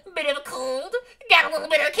a bit of a cold? Got a little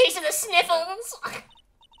bit of a case of the sniffles?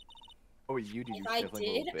 Oh, you do. If I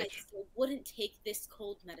did, I still wouldn't take this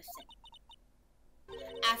cold medicine.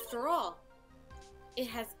 After all,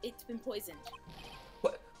 it's been poisoned.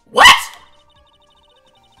 What?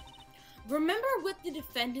 Remember what the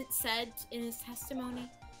defendant said in his testimony?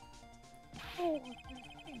 Oh,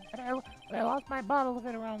 but I lost my bottle of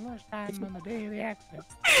it around lunchtime on the day of the accident.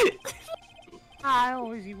 I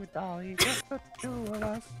always eat with Dolly, just the two of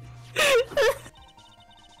us.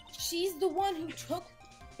 She's the one who took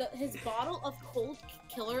his bottle of cold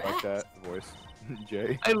killer Like X. that voice,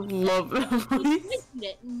 Jay. I love that voice.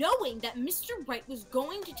 Knowing that Mr. Wright was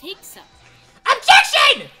going to take some.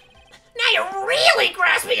 Objection! Now you're really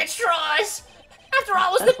grasping at straws! After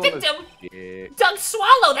all, it was the victim, Doug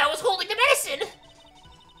Swallow, that was holding the medicine!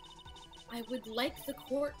 I would like the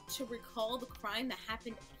court to recall the crime that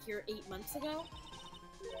happened here 8 months ago.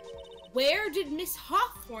 Where did Miss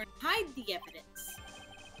Hawthorne hide the evidence?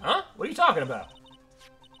 Huh? What are you talking about?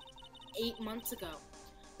 8 months ago.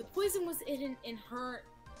 The poison was hidden in her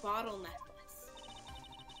bottle necklace,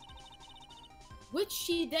 which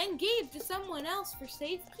she then gave to someone else for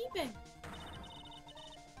safekeeping.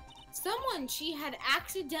 Someone she had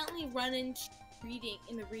accidentally run into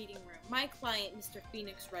in the reading room. My client, Mr.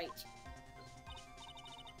 Phoenix Wright.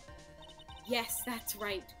 Yes, that's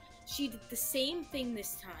right. She did the same thing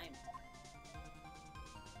this time.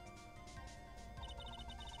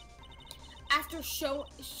 After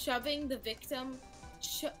shoving the victim,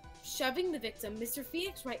 Mr.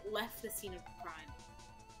 Phoenix Wright left the scene of the crime.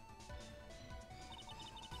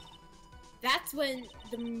 That's when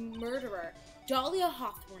the murderer, Dahlia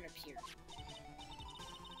Hawthorne, appeared.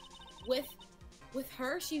 With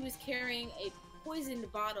her, she was carrying a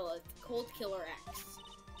poisoned bottle of Cold Killer X.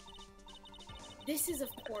 This is, of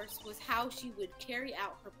course, was how she would carry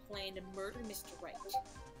out her plan to murder Mr. Wright.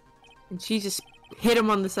 And she just hit him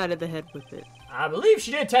on the side of the head with it. I believe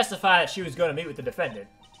she did testify that she was going to meet with the defendant.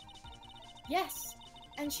 Yes,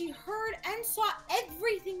 and she heard and saw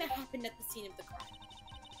everything that happened at the scene of the crime,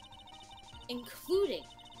 including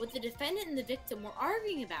what the defendant and the victim were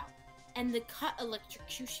arguing about, and the cut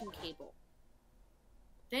electrocution cable.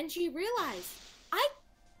 Then she realized, I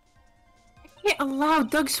can't allow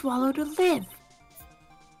Doug Swallow to live.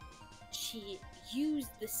 She used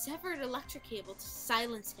the severed electric cable to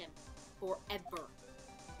silence him forever.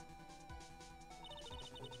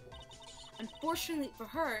 Unfortunately for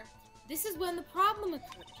her, this is when the problem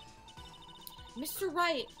occurred. Mr.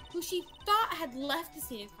 Wright, who she thought had left the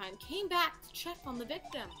scene of crime, came back to check on the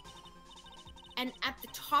victim. And at the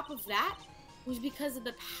top of that was because of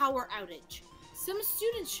the power outage. Some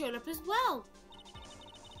students showed up as well.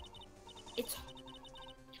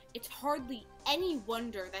 It's hardly any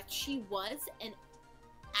wonder that she was, and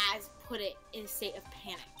as put it, in a state of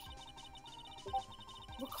panic.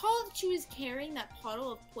 Recall that she was carrying that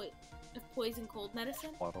bottle of poison cold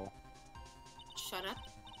medicine? Bottle. Shut up.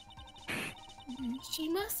 She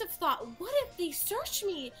must have thought, what if they searched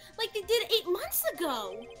me like they did 8 months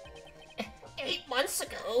ago? 8 months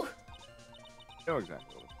ago? No,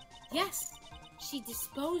 exactly. Yes, she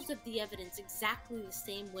disposed of the evidence exactly the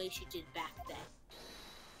same way she did back then.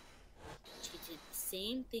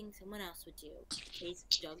 same thing someone else would do in case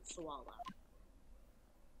of Doug Swallow.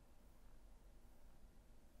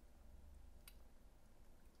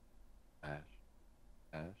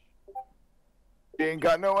 Ash. She ain't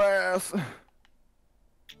got no ass.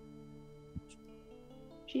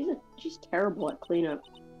 She's terrible at cleanup.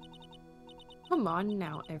 Come on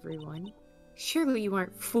now, everyone. Surely you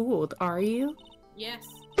aren't fooled, are you? Yes.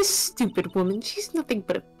 This stupid woman, she's nothing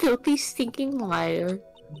but a filthy, stinking liar.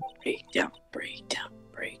 Break down, break down,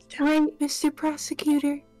 break down. Right, Mr.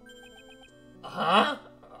 Prosecutor? Huh?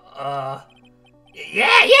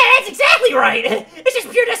 Yeah, that's exactly right! It's just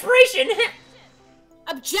pure desperation!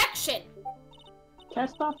 Objection!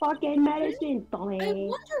 Test the fucking medicine, boy. I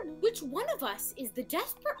wonder which one of us is the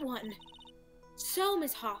desperate one. So,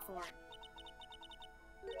 Miss Hawthorne,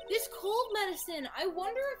 this cold medicine, I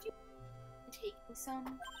wonder if you're taking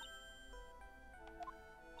some.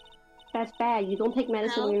 That's bad. You don't take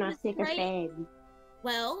medicine when you're not sick. That's Right. bad.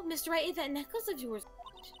 Well, Mr. Wright, is that necklace of yours?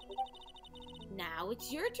 Now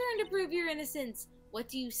it's your turn to prove your innocence. What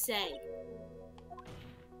do you say?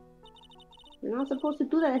 You're not supposed to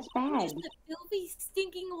do that. That's bad. Just a filthy,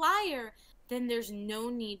 stinking liar. Then there's no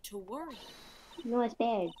need to worry. No, that's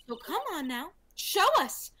bad. So come on now, show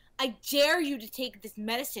us. I dare you to take this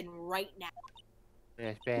medicine right now.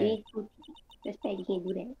 That's You bad. ain't- That's bad. You can't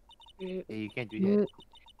do that. Yeah, you can't do that.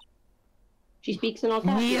 She speaks in all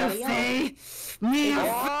caps. Mia Yeah. Fey! Mia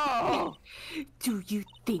Oh! Do you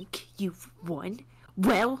think you've won?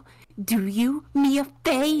 Well, do you, Mia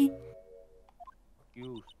Fey?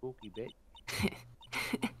 You spooky bitch.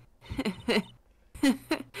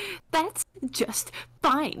 That's just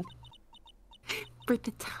fine. For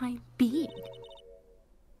the time being,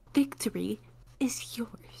 victory is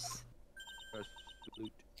yours.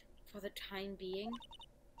 Salute. For the time being.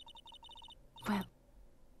 Well,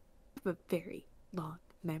 I have a very long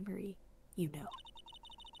memory, you know.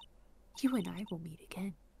 You and I will meet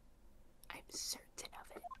again. I'm certain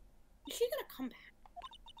of it. Is she gonna come back?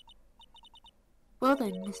 Well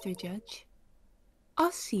then, Mr. Judge.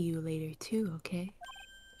 I'll see you later too, okay?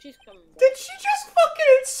 She's coming back. Did she just fucking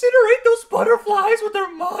incinerate those butterflies with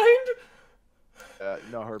her mind?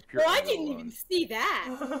 No, her pure Oh, I anger didn't alone. even see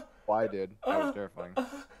that. Oh, I did. That was terrifying.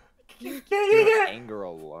 Pure Yeah. anger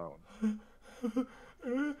alone.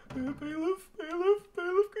 Bailiff, could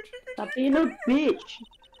you Stop being a bitch.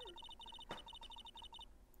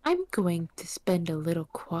 I'm going to spend a little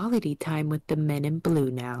quality time with the men in blue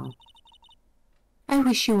now. I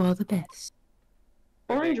wish you all the best.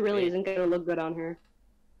 Orange really isn't gonna look good on her.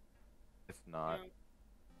 It's not.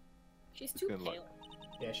 She's too Good luck. pale.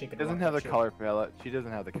 Yeah, she She could doesn't rock have the that shit. color palette. She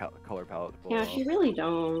doesn't have the color palette to pull Yeah, off. she really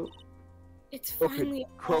don't. It's Crow finally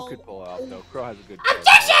Crow all could pull it off though. Crow has a good color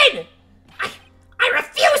palette. Objection! I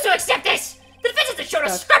refuse to accept this! The defense has shown a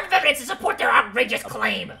scrap of evidence to support their outrageous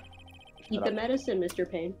claim! Eat Shut the up. medicine, Mr.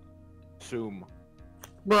 Payne. Assume.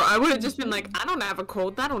 Well, I would have just been like, I don't have a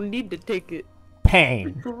cold. I don't need to take it.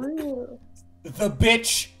 Pain. For real. The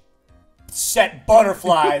bitch set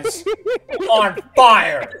butterflies on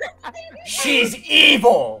fire. She's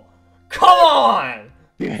evil. Come on.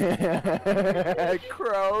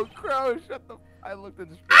 Crow, shut the. I looked at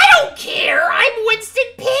this. I don't care! I'm Winston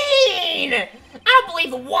Payne! I don't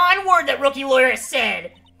believe one word that rookie lawyer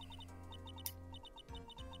said!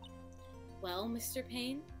 Well, Mr.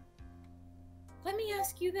 Payne, let me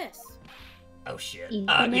ask you this. Oh shit. Eat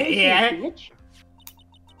the medicine, Yeah. bitch.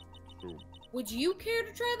 Would you care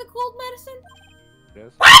to try the cold medicine?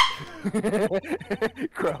 Yes.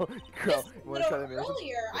 Crow. Just You a wanna try little the medicine?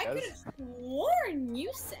 earlier, I could Yes. have sworn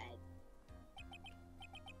you said.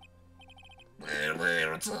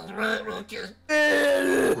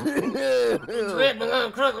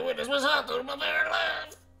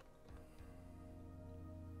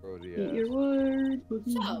 Crow, Eat yeah. your words.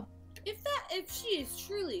 So, if she is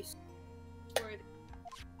truly sorry,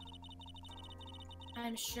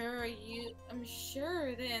 I'm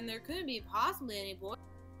sure then there couldn't be possibly any boy,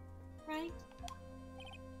 right?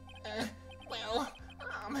 Well,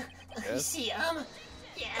 you Yes. see, yeah.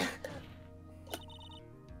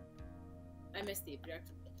 I missed the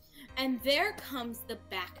objective. And there comes the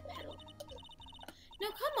backpedal. Now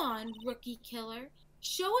come on, rookie killer.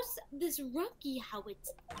 Show us this rookie how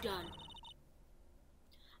it's done.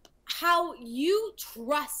 How you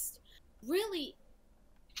trust. Really,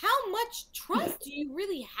 how much trust do you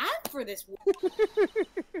really have for this woman?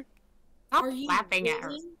 Stop Are you laughing at her.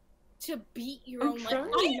 willing to beat your I'm own life? trying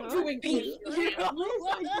I am not doing to.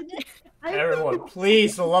 it. Everyone,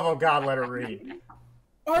 please, for the love of God, let her read.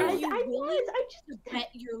 Are I you willing was. I to bet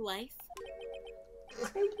your life?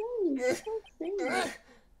 was.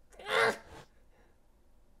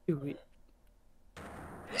 Do it.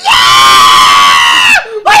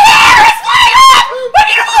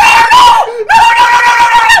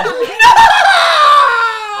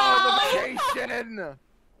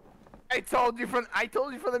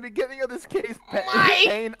 told you from the beginning of this case, My-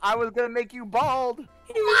 Payne, I was gonna make you bald.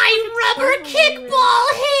 My rubber kickball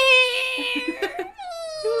hair!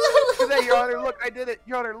 Look at that, Your Honor. Look, I did it.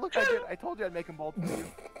 Your Honor, look, I did it. I told you I'd make him bald for you.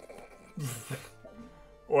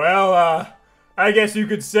 Well, I guess you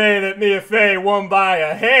could say that Mia Fey won by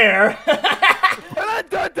a hair. Dun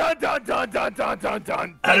dun dun dun dun dun dun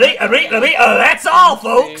dun. That's all,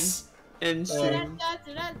 folks. Insane.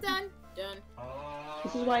 Dun.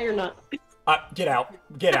 This is why you're not. Get out.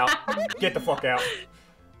 Get out. Get the fuck out.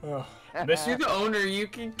 Miss, You're the owner. You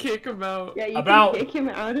can kick him out. Yeah, you About- can kick him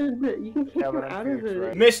out of the. You can kick him but out I'm of the.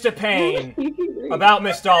 right. Mr. Payne, You can- about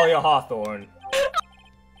Miss Dahlia Hawthorne.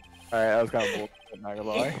 Alright, that was kind of bullshit, not gonna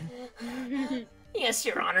lie. Yes,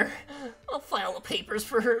 Your Honor. I'll file the papers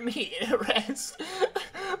for her immediate arrest.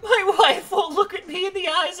 My wife won't look at me in the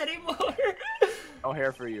eyes anymore. No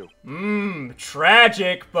hair for you.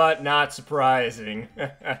 Tragic, but not surprising.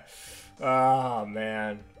 Oh,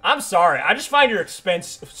 man. I'm sorry. I just find your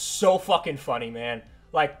expense so fucking funny, man.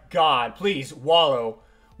 Like, God, please, wallow.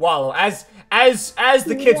 As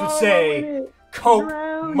the kids would say, cope,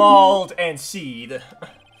 mauled, and seethe.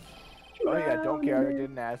 Oh yeah, don't care. I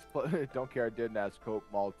didn't ask. Don't care. I didn't ask. Cope,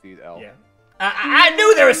 Maltese, L. Yeah. I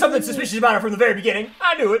knew there was something suspicious about it from the very beginning.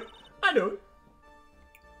 I knew it.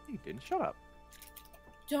 You didn't. Shut up.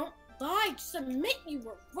 Don't lie. Just admit you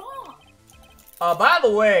were wrong. By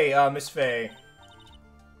the way, Miss Faye,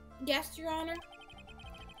 Yes, Your Honor.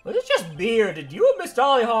 was it just me, or did you and Miss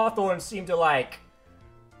Dolly Hawthorne seem to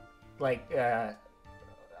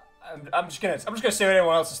I'm just gonna say what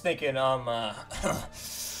everyone else is thinking.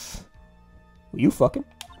 Were you fucking?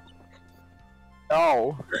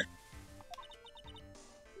 No.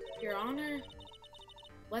 Your Honor,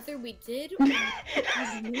 whether we did or not,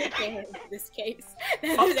 is neither in this case.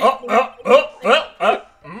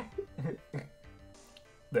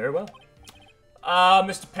 Very well.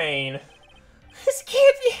 Mr. Payne. This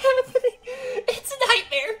can't be happening. It's a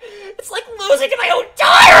nightmare. It's like losing to my own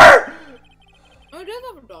daughter. I do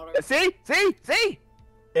have a daughter. See?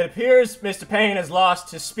 It appears Mr. Payne has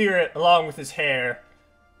lost his spirit along with his hair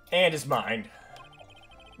and his mind.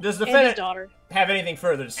 Does the And his defendant daughter. have anything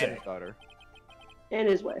further to And say? his daughter. And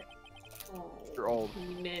his wife. You're old.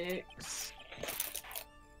 Next.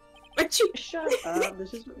 What you? Shut up.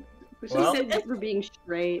 This is what Well- you get for being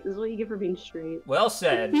straight. This is what you get for being straight. Well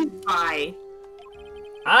said. Bye.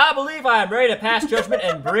 I believe I am ready to pass judgment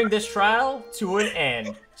and bring this trial to an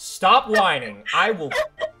end. Stop whining. I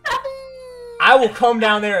will come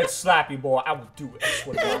down there and slap you, boy. I will do it. I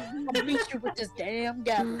swear to God. I'll beat you with this damn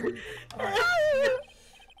gavel.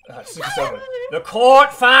 67. The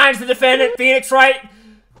court finds the defendant, Phoenix Wright,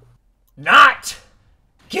 not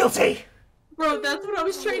guilty. Bro, that's what I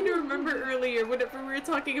was trying to remember earlier whenever we were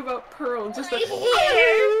talking about Pearl. Just like,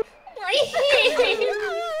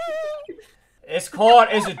 This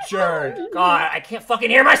court is adjourned. God, I can't fucking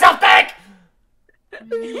hear myself think!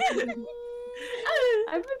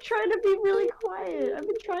 I've been trying to be really quiet. I've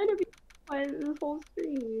been trying to be quiet this whole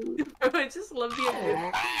stream. I just love the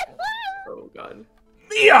idea. Oh god.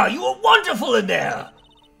 Mia, you were wonderful in there!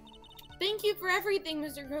 Thank you for everything,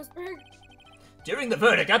 Mr. Grossberg. During the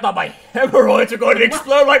verdict, I thought my hemorrhoids were going to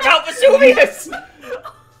explode like Mount Vesuvius!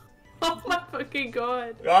 Oh my fucking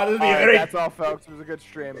god. God, this would be a Alright, very, that's all, folks. It was a good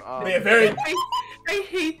stream. be a very, I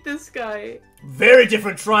hate this guy. very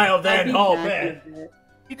different trial then. I'll be Oh, back man. in a bit.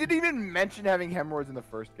 He didn't even mention having hemorrhoids in the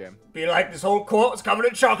first game. Be like this whole court was covered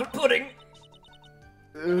in chocolate pudding.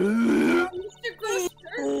 Mr.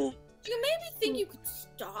 Grossberg, do you maybe think you could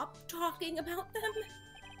stop talking about them?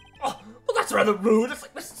 Oh, well, that's rather rude. That's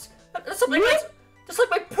like my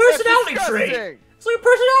personality trait. Disgusting. It's like a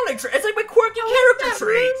personality trait. It's like my quirky character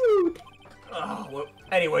trait. Oh, well,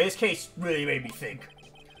 anyway, this case really made me think.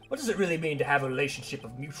 What does it really mean to have a relationship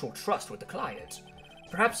of mutual trust with the client?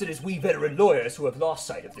 Perhaps it is we veteran lawyers who have lost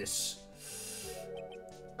sight of this.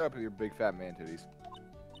 Shut up with your big fat man titties.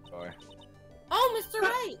 Boy. Oh, Mr.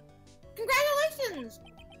 Wright! Congratulations!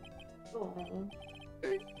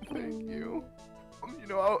 Thank you. You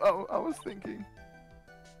know, I was thinking.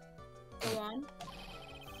 Go on.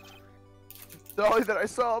 Dolly that I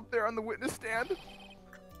saw up there on the witness stand.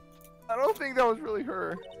 I don't think that was really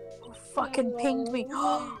her. Fucking pinged me.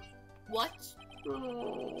 What?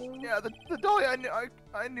 Yeah, the Dolly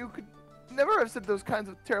I knew could never have said those kinds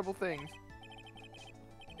of terrible things.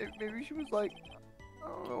 Maybe she was like, I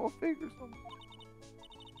don't know, a fake or something.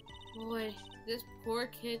 Boy, this poor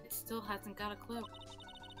kid still hasn't got a clue.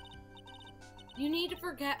 You need to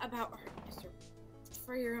forget about her, Mr.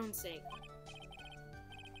 For your own sake.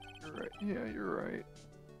 You're right. Yeah, you're right.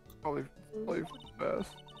 Probably for the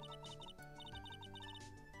best.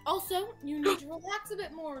 Also, you need to relax a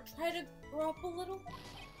bit more. Try to grow up a little.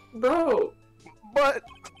 Bro. But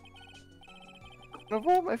of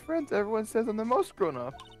all my friends, everyone says I'm the most grown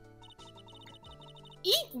up.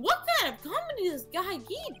 Eek, what kind of comedy does this guy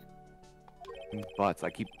keep? Butts. I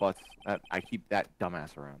keep butts. I keep that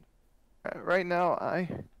dumbass around. Right now,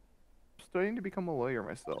 I'm starting to become a lawyer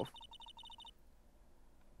myself.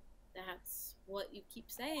 That's what you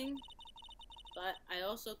keep saying. But I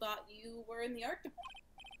also thought you were in the art department.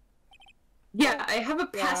 Yeah, I have a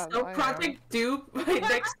pass Yeah, out project due by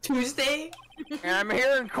next Tuesday. And I'm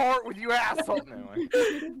here in court with you asshole. No,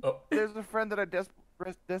 Oh. there's a friend that I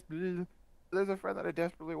desperately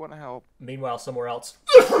want to help. Meanwhile, somewhere else.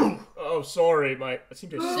 Oh, sorry, I seem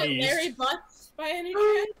to Was it sneeze. Mary Butts by any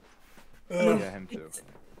chance? Yeah, him too.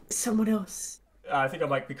 Someone else. I think I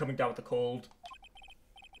might be coming down with a cold.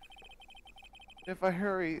 If I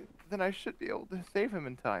hurry, then I should be able to save him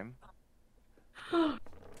in time.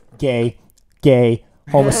 Gay, gay,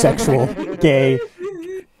 homosexual, gay.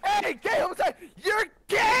 Hey, gay homosexual! You're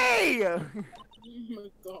gay! Oh my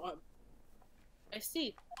god. I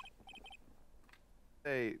see.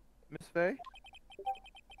 Hey, Miss Faye?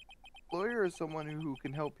 Lawyer is someone who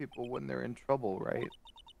can help people when they're in trouble, right?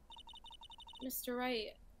 Mr.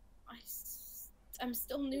 Wright, I'm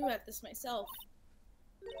still new at this myself.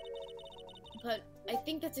 But I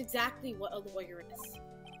think that's exactly what a lawyer is.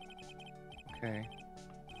 Okay.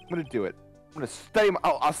 I'm gonna do it. I'm gonna study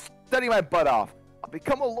I'll study my butt off. I'll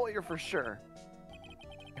become a lawyer for sure.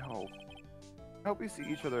 I hope we see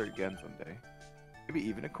each other again someday. Maybe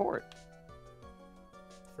even in court.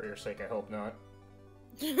 For your sake, I hope not.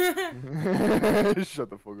 Shut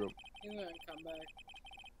the fuck up. You're gonna come back.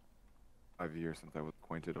 5 years since I was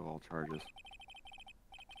acquitted of all charges.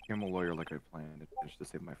 Became a lawyer like I planned, just to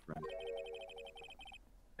save my friend.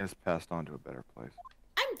 He has passed on to a better place.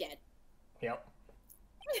 I'm dead. Yep.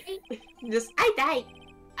 I died.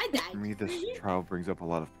 I For died. me, this trial brings up a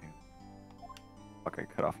lot of pain. Fuck, I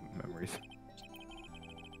cut off my memories.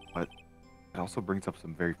 But it also brings up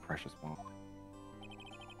some very precious moments.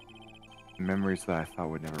 Memories that I thought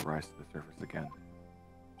would never rise to the surface again.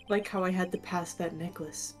 Like how I had to pass that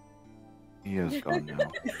necklace. He is gone now.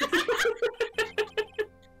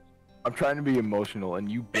 I'm trying to be emotional, and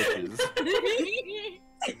you bitches.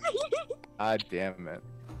 God damn it.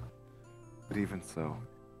 But even so,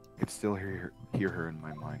 I could still hear her in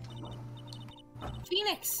my mind.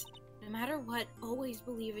 Phoenix, no matter what, always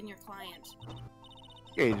believe in your client.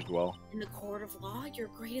 He aged well. In the court of law, your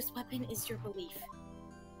greatest weapon is your belief.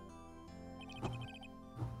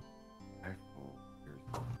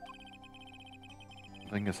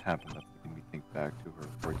 Something has happened that's making me think back to her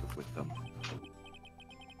words of wisdom.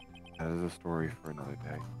 That is a story for another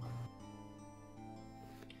day.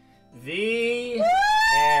 The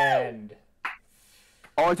end.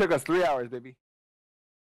 Only took us 3 hours, baby.